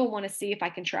and they all want to see if I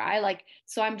can try. Like,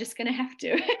 so I'm just going to have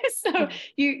to. So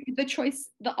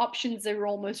the options are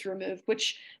almost removed,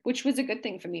 which was a good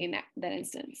thing for me in that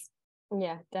instance.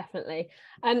 Yeah, definitely.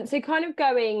 So kind of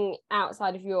going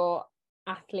outside of your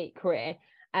athlete career,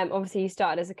 obviously you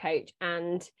started as a coach,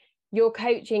 and your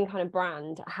coaching kind of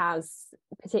brand has,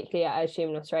 particularly I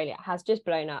assume in Australia, has just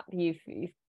blown up. You've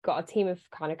got a team of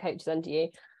kind of coaches under you.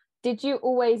 Did you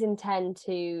always intend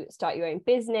to start your own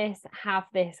business, have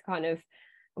this kind of,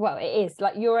 well, it is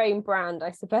like your own brand,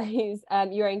 I suppose,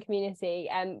 your own community?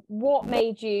 What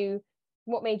made you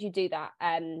do that?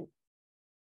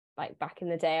 Like back in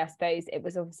the day, I suppose it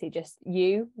was obviously just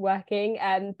you working,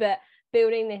 but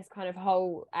building this kind of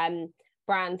whole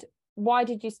brand. Why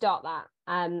did you start that?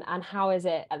 And how is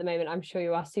it at the moment? I'm sure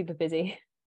you are super busy.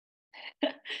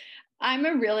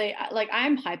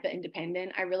 I'm hyper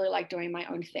independent. I really like doing my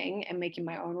own thing and making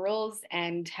my own rules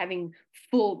and having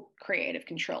full creative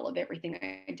control of everything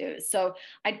I do. So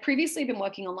I'd previously been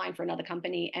working online for another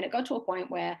company, and it got to a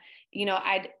point where,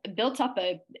 I'd built up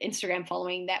a Instagram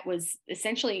following that was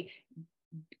essentially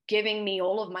giving me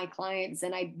all of my clients,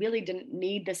 and I really didn't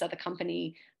need this other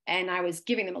company, and I was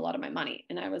giving them a lot of my money,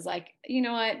 and I was like, you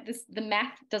know what, the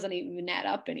math doesn't even add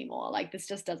up anymore. Like, this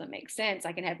just doesn't make sense.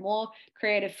 I can have more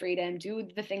creative freedom, do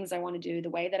the things I want to do the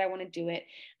way that I want to do it,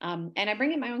 and I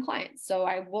bring in my own clients, so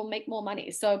I will make more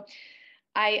money. So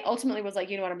I ultimately was like,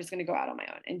 you know what, I'm just going to go out on my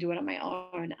own and do it on my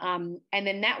own. And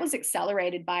then that was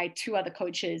accelerated by two other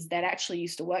coaches that actually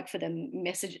used to work for them,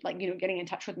 getting in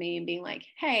touch with me and being like,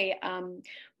 hey,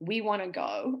 we want to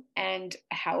go. And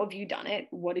how have you done it?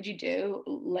 What did you do?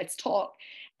 Let's talk.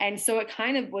 And so it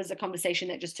kind of was a conversation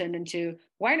that just turned into,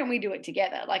 why don't we do it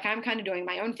together? Like, I'm kind of doing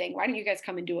my own thing. Why don't you guys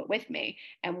come and do it with me?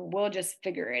 And we'll just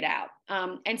figure it out.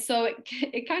 And so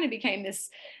it kind of became this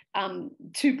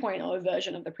 2.0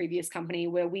 version of the previous company,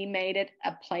 where we made it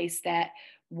a place that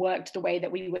worked the way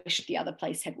that we wished the other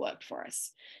place had worked for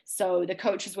us. So the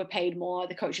coaches were paid more,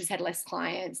 the coaches had less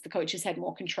clients, the coaches had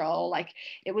more control. Like,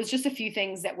 it was just a few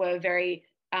things that were very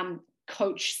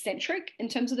coach centric in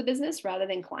terms of the business rather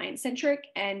than client centric.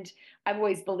 And I've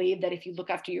always believed that if you look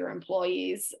after your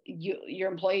employees, your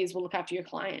employees will look after your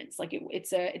clients. Like,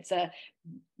 it's a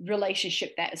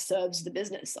relationship that serves the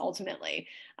business ultimately.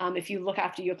 If you look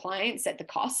after your clients at the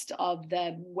cost of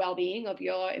the well-being of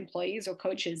your employees or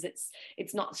coaches,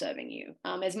 it's not serving you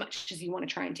as much as you want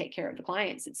to try and take care of the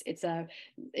clients.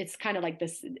 It's kind of like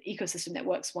this ecosystem that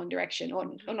works one direction, or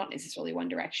not necessarily one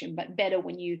direction, but better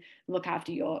when you look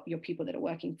after your people that are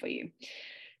working for you.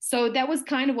 So that was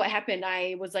kind of what happened.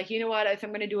 I was like, you know what, if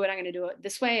I'm going to do it, I'm going to do it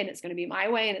this way, and it's going to be my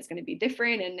way, and it's going to be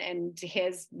different. And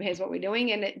here's what we're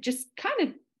doing. And it just kind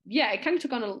of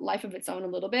took on a life of its own a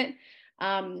little bit.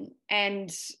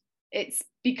 And it's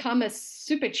become a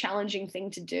super challenging thing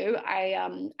to do.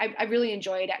 I really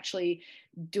enjoyed actually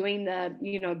doing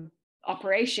the,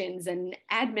 operations and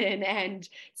admin and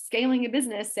scaling a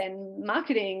business and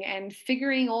marketing and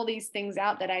figuring all these things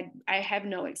out that I have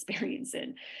no experience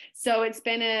in. So it's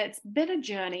been a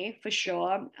journey for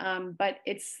sure. But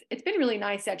it's been really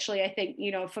nice, actually. I think,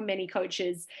 for many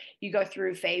coaches, you go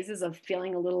through phases of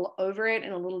feeling a little over it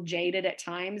and a little jaded at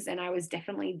times. And I was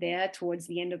definitely there towards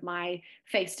the end of my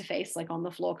face-to-face, like on the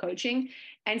floor coaching.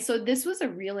 And so this was a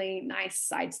really nice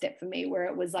sidestep for me, where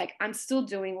it was like, I'm still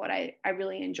doing what I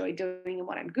really enjoy doing and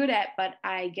what I'm good at, but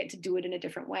I get to do it in a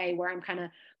different way, where I'm kind of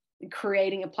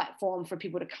creating a platform for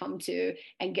people to come to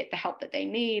and get the help that they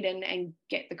need, and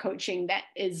get the coaching that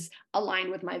is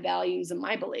aligned with my values and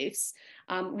my beliefs,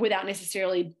 without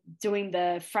necessarily doing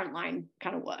the frontline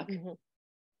kind of work. Mm-hmm.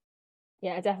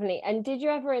 Yeah, definitely. And did you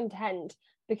ever intend,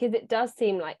 because it does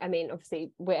seem like, I mean,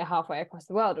 obviously we're halfway across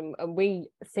the world, and we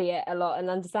see it a lot and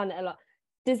understand it a lot.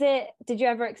 Did you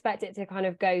ever expect it to kind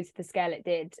of go to the scale it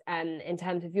did in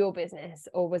terms of your business,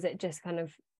 or was it just kind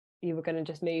of, you were going to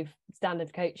just move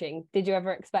standard coaching? Did you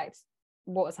ever expect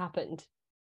what's happened?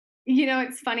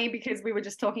 It's funny, because we were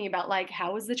just talking about, like,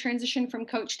 how was the transition from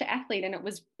coach to athlete, and it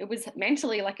was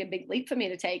mentally like a big leap for me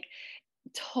to take.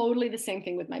 Totally the same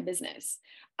thing with my business.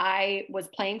 I was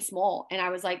playing small, and I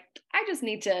was like, I just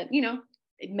need to,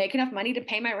 make enough money to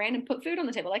pay my rent and put food on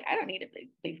the table. Like, I don't need a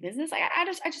big business. I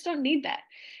just don't need that.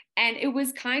 And it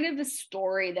was kind of the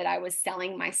story that I was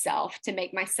selling myself to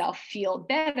make myself feel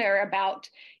better about,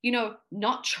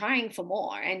 not trying for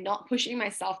more and not pushing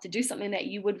myself to do something that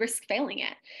you would risk failing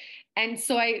at. And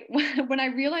so when I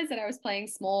realized that I was playing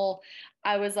small,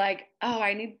 I was like, oh,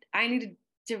 I need to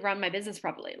to run my business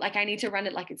properly. Like I need to run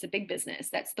it like it's a big business.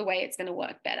 That's the way it's going to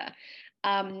work better.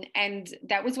 And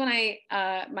that was when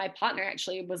my partner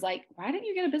actually was like, why don't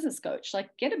you get a business coach? Like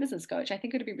get a business coach. I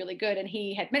think it'd be really good. And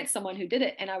he had met someone who did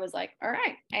it. And I was like, all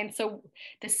right. And so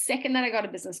the second that I got a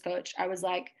business coach, I was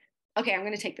like, okay, I'm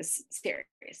going to take this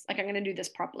serious. Like I'm going to do this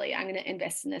properly. I'm going to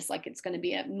invest in this. Like it's going to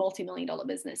be a multi-million-dollar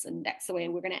business. And that's the way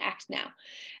we're going to act now.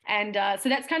 And so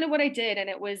that's kind of what I did. And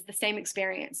it was the same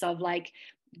experience of like,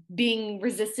 being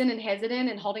resistant and hesitant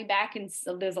and holding back, and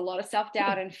so there's a lot of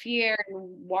self-doubt and fear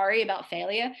and worry about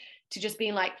failure, to just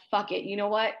being like, fuck it, you know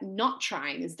what, not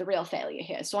trying is the real failure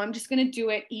here, so I'm just going to do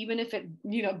it even if it,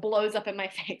 you know, blows up in my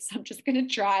face. I'm just going to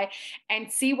try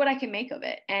and see what I can make of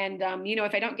it. And you know,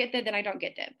 if I don't get there, then I don't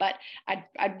get there, but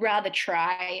I'd rather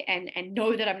try and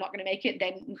know that I'm not going to make it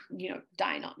than, you know,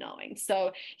 die not knowing.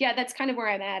 So yeah, that's kind of where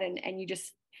I'm at. And you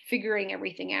just figuring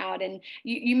everything out, and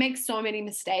you make so many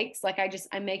mistakes. Like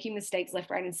I'm making mistakes left,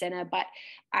 right, and center, but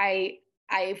I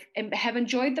have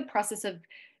enjoyed the process of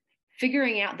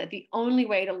figuring out that the only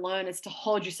way to learn is to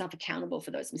hold yourself accountable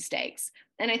for those mistakes.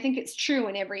 And I think it's true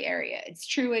in every area. It's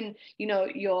true in, you know,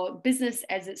 your business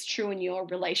as it's true in your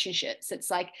relationships.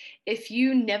 It's like, if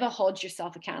you never hold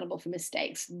yourself accountable for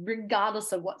mistakes,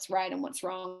 regardless of what's right and what's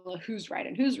wrong, or who's right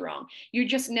and who's wrong, you're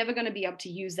just never going to be able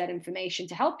to use that information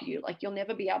to help you. Like you'll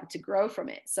never be able to grow from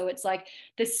it. So it's like,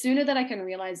 the sooner that I can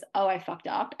realize, oh, I fucked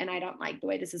up and I don't like the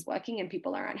way this is working and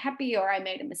people are unhappy, or I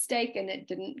made a mistake and it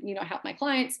didn't, you know, help my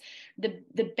clients,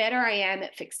 the better I am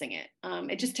at fixing it.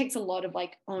 It just takes a lot of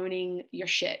like owning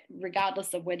your shit,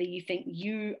 regardless of whether you think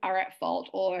you are at fault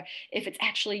or if it's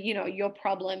actually, you know, your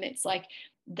problem. It's like,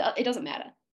 it doesn't matter.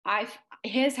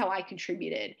 Here's how I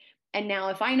contributed. And now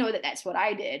if I know that that's what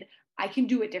I did, I can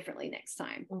do it differently next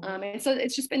time. And so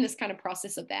it's just been this kind of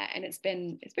process of that. And it's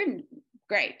been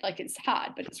great. Like it's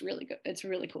hard, but it's really good. It's a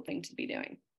really cool thing to be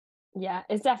doing. Yeah,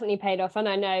 it's definitely paid off. And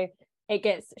I know it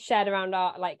gets shared around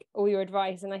like all your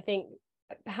advice. And I think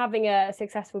having a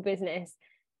successful business,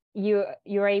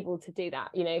 you're able to do that,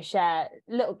 you know, share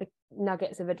little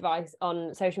nuggets of advice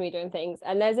on social media and things.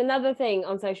 And there's another thing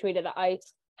on social media that I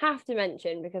have to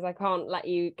mention, because I can't let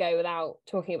you go without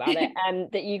talking about it,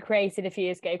 and that you created a few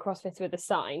years ago, CrossFit with a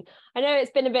Sign. I know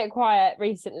it's been a bit quiet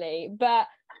recently, but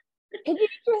can you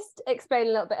just explain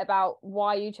a little bit about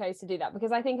why you chose to do that?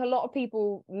 Because I think a lot of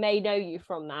people may know you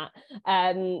from that.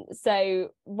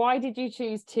 So why did you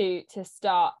choose to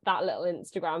start that little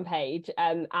Instagram page?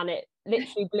 And it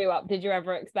literally blew up. Did you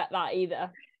ever expect that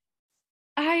either?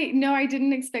 No, I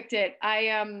didn't expect it.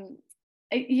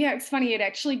 Yeah, it's funny. It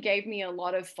actually gave me a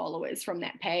lot of followers from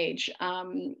that page.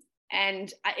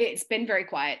 And it's been very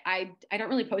quiet. I don't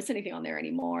really post anything on there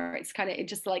anymore. It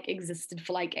just like existed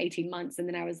for like 18 months. And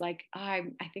then I was like, I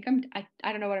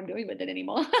don't know what I'm doing with it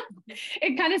anymore.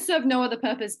 It kind of served no other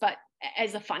purpose, but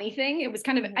as a funny thing, it was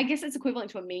kind of, I guess it's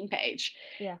equivalent to a meme page.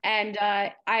 Yeah. And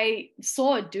I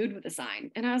saw a dude with a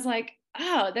sign and I was like,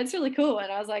 oh, that's really cool.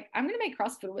 And I was like, I'm going to make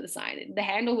CrossFit with a sign. The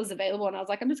handle was available. And I was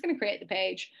like, I'm just going to create the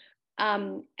page.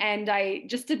 And I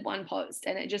just did one post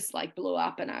and it just like blew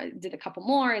up, and I did a couple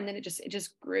more, and then it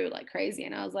just grew like crazy.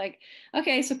 And I was like,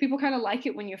 okay, so people kind of like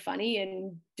it when you're funny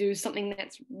and do something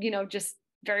that's, you know, just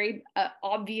very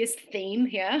obvious theme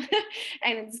here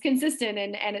and it's consistent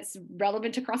and it's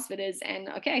relevant to CrossFitters, and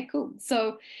okay, cool.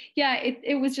 So yeah,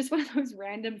 it was just one of those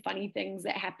random funny things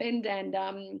that happened.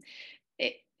 And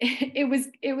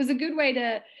it was a good way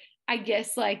to, I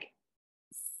guess, like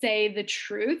say the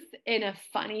truth in a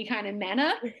funny kind of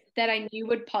manner that I knew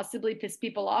would possibly piss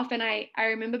people off. And I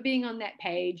remember being on that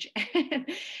page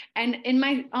and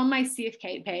on my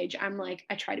cfkate page, I'm like,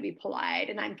 I try to be polite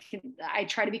and I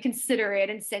try to be considerate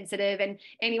and sensitive. And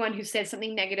anyone who says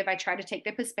something negative, I try to take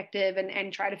their perspective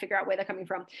and try to figure out where they're coming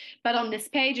from. But on this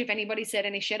page, if anybody said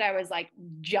any shit, I was like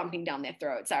jumping down their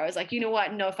throats. I was like, you know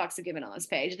what? No fucks are given on this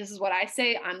page. This is what I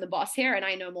say. I'm the boss here and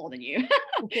I know more than you.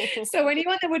 So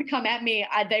anyone that would come at me,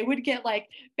 they would get like,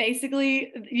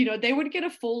 basically, you know, they would get a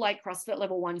full like CrossFit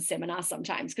level 1 seminar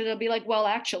sometimes, because they'll be like, well,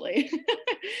 actually.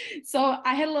 So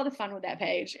I had a lot of fun with that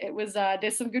page. It was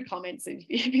there's some good comments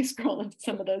if you scroll into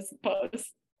some of those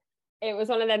posts. It was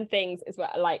one of them things as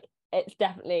well, like it's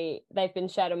definitely, they've been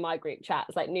shared on my group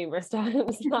chats like numerous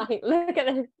times, like look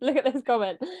at this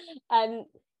comment.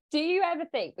 Do you ever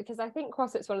think, because I think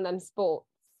CrossFit's one of them sports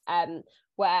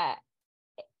where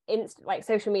like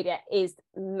social media is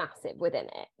massive within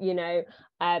it, you know,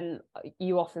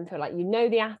 you often feel like, you know,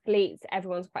 the athletes,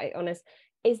 everyone's quite honest.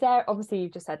 Is there, obviously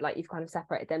you've just said like you've kind of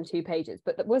separated them two pages,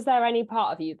 but was there any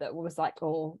part of you that was like,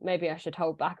 oh, maybe I should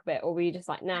hold back a bit, or were you just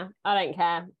like, nah, I don't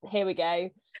care, here we go?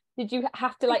 Did you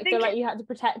have to like feel like you had to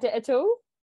protect it at all?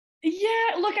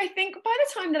 Yeah, look, I think by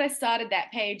the time that I started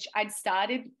that page, I'd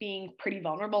started being pretty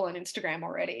vulnerable on Instagram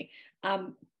already.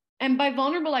 And by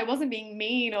vulnerable, I wasn't being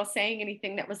mean or saying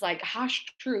anything that was like harsh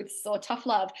truths or tough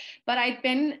love, but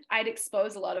I'd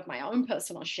exposed a lot of my own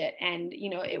personal shit. And,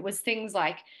 it was things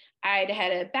like I'd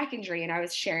had a back injury and I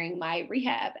was sharing my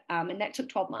rehab, and that took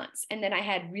 12 months. And then I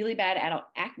had really bad adult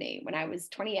acne when I was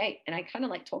 28. And I kind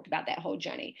of like talked about that whole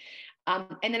journey.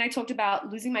 And then I talked about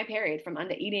losing my period from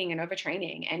under eating and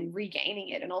overtraining and regaining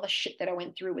it and all the shit that I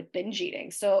went through with binge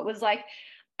eating. So it was like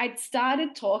I'd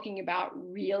started talking about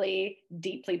really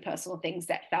deeply personal things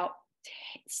that felt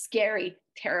scary,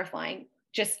 terrifying,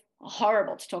 just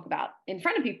horrible to talk about in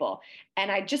front of people. And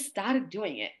I just started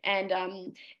doing it. And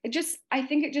I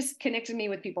think it just connected me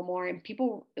with people more, and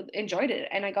people enjoyed it.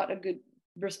 And I got a good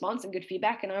response and good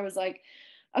feedback. And I was like,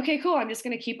 okay, cool. I'm just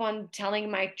going to keep on telling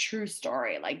my true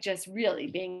story, like just really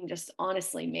being just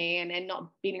honestly me, and not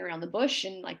beating around the bush.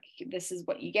 And like, this is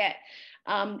what you get.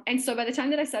 And so by the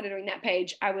time that I started doing that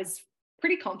page, I was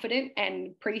pretty confident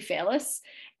and pretty fearless.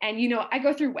 And, I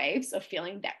go through waves of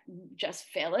feeling that just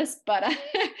fearless. But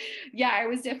yeah, I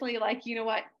was definitely like, you know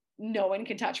what? No one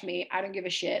can touch me. I don't give a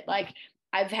shit. Like,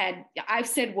 I've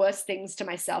said worse things to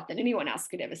myself than anyone else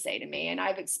could ever say to me. And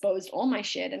I've exposed all my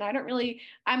shit, and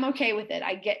I'm okay with it.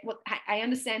 I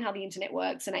understand how the internet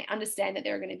works, and I understand that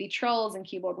there are going to be trolls and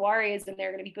keyboard warriors, and there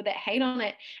are going to be people that hate on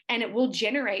it, and it will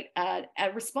generate a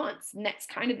response. And that's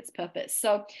kind of its purpose.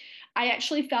 So I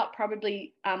actually felt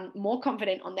probably more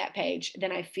confident on that page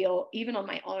than I feel even on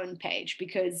my own page,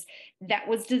 because that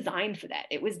was designed for that.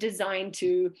 It was designed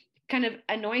to kind of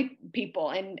annoy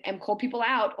people and call people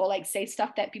out, or like say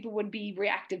stuff that people would be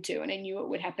reactive to. And I knew it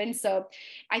would happen. So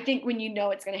I think when you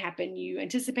know it's going to happen, you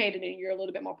anticipate it and you're a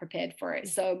little bit more prepared for it.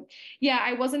 So yeah,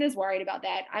 I wasn't as worried about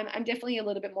that. I'm definitely a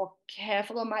little bit more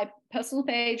careful on my personal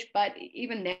page, but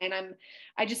even then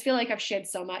I just feel like I've shared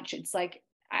so much. It's like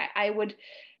I would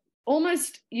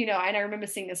almost, and I remember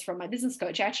seeing this from my business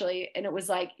coach actually, and it was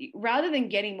like, rather than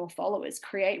getting more followers,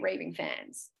 create raving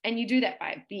fans. And you do that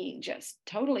by being just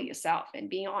totally yourself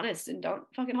and being honest, and don't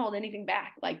fucking hold anything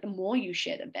back. Like, the more you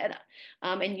share, the better.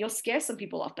 And you'll scare some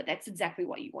people off, but that's exactly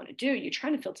what you want to do. You're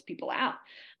trying to filter people out.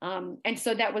 And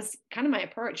so that was kind of my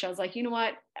approach. I was like, you know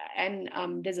what? And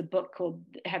there's a book called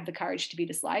Have the Courage to be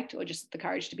Disliked, or just The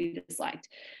Courage to be Disliked.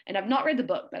 And I've not read the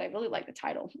book, but I really like the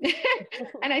title.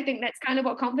 And I think that's kind of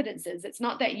what confidence is. It's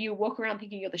not that you walk around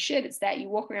thinking you're the shit. It's that you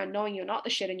walk around knowing you're not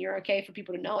the shit, and you're okay for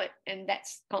people to know it. And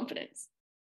that's confidence.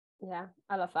 Yeah,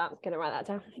 I love that. I'm going to write that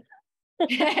down.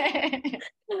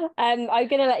 I'm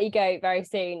going to let you go very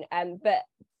soon. But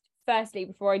firstly,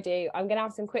 before I do, I'm going to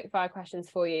have some quick fire questions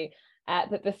for you.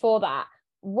 But before that,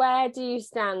 where do you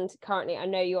stand currently? I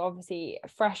know you're obviously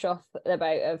fresh off the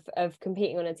boat of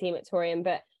competing on a team at Torium,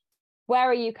 but where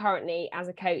are you currently as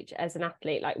a coach, as an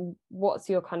athlete? Like, what's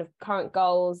your kind of current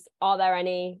goals? Are there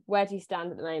any? Where do you stand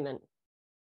at the moment?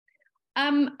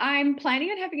 I'm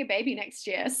planning on having a baby next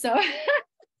year. So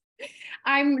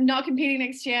I'm not competing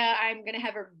next year. I'm going to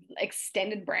have an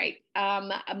extended break.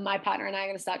 My partner and I are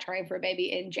going to start trying for a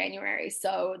baby in January.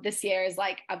 So this year is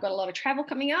like, I've got a lot of travel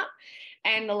coming up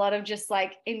and a lot of just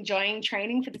like enjoying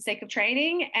training for the sake of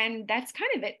training. And that's kind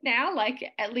of it now, like,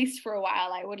 at least for a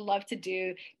while. I would love to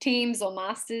do teams or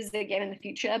masters again in the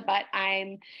future, but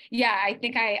I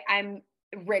think I'm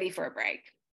ready for a break.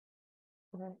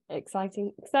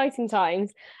 Exciting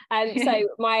times. So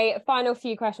my final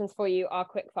few questions for you are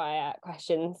quick fire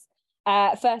questions.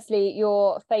 Firstly,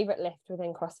 your favorite lift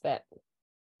within CrossFit?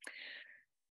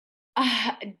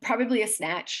 Probably a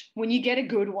snatch. When you get a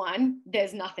good one,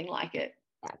 there's nothing like it.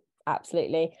 Yeah,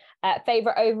 absolutely.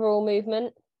 Favorite overall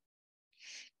movement?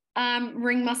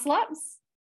 Ring muscle ups.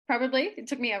 Probably. It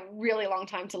took me a really long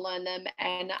time to learn them,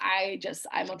 and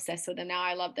I'm obsessed with them now.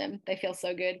 I love them. They feel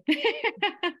so good.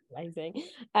 Amazing.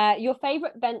 Your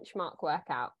favorite benchmark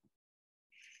workout?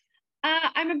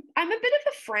 I'm a bit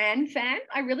of a Fran fan.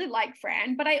 I really like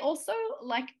Fran, but I also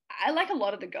like a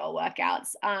lot of the girl workouts.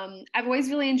 I've always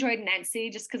really enjoyed Nancy,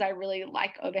 just because I really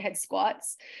like overhead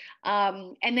squats.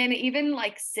 And then even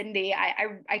like Cindy,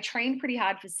 I trained pretty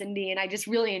hard for Cindy, and I just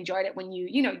really enjoyed it when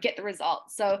you get the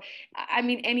results. So I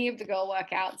mean, any of the girl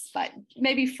workouts, but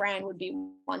maybe Fran would be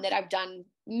one that I've done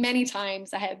many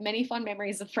times. I have many fond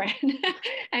memories of Fran,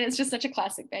 and it's just such a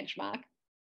classic benchmark.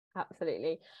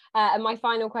 Absolutely. And my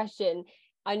final question,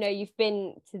 I know you've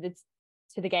been to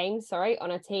the games,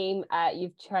 on a team,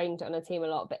 you've trained on a team a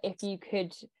lot, but if you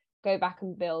could go back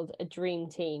and build a dream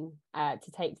team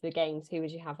to take to the games, who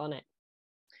would you have on it?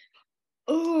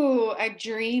 Oh, a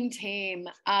dream team.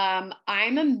 I'm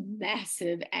a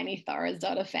massive Annie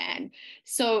Thorisdottir fan.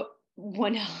 So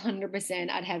 100%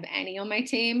 I'd have Annie on my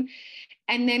team.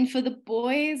 And then for the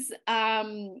boys,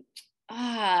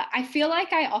 I feel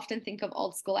like I often think of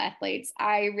old school athletes.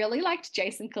 I really liked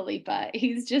Jason Khalipa.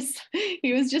 He was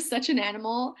just such an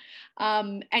animal.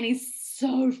 And he's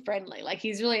so friendly. Like,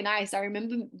 he's really nice. I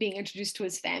remember being introduced to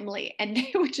his family and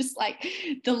they were just like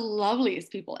the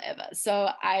loveliest people ever. So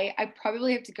I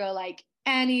probably have to go like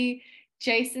Annie,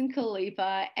 Jason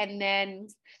Khalipa, and then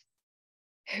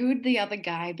who would the other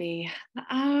guy be?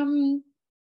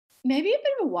 Maybe a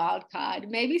bit of a wild card.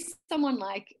 Maybe someone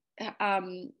like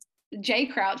Jay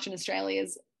Crouch in Australia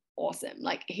is awesome.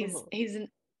 Like, he's an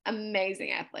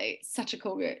amazing athlete, such a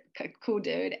cool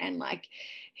dude, and like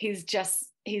he's just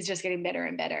getting better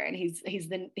and better. And he's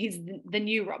the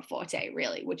new Rob Forte,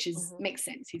 really, which is makes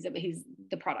sense. He's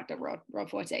the product of Rob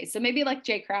Forte. So maybe like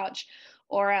Jay Crouch,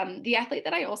 or the athlete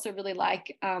that I also really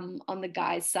like on the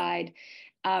guys' side.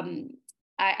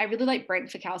 I really like Brent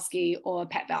Fikowski or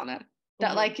Pat Valner.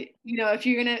 That, like, you know, if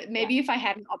you're gonna, maybe if I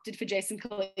hadn't opted for Jason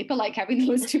Khalipa, like having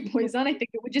those two boys on, I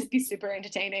think it would just be super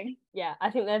entertaining. Yeah,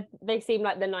 I think they seem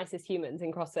like the nicest humans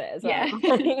in CrossFit as well. Yeah.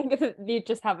 I think you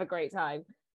just have a great time.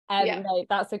 No,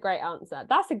 that's a great answer.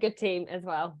 That's a good team as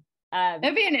well.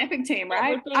 That'd be an epic team,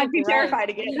 right? I'd be terrified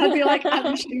again. I'd be like,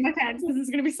 I'm shitting my pants because it's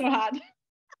gonna be so hard.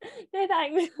 No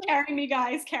thanks. Carry me,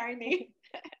 guys, carry me.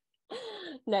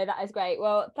 No, that is great.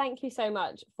 Well, thank you so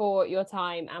much for your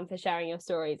time and for sharing your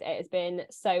stories. It has been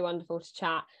so wonderful to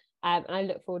chat, and I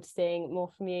look forward to seeing more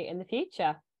from you in the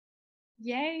future.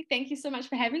 Yay, thank you so much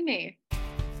for having me.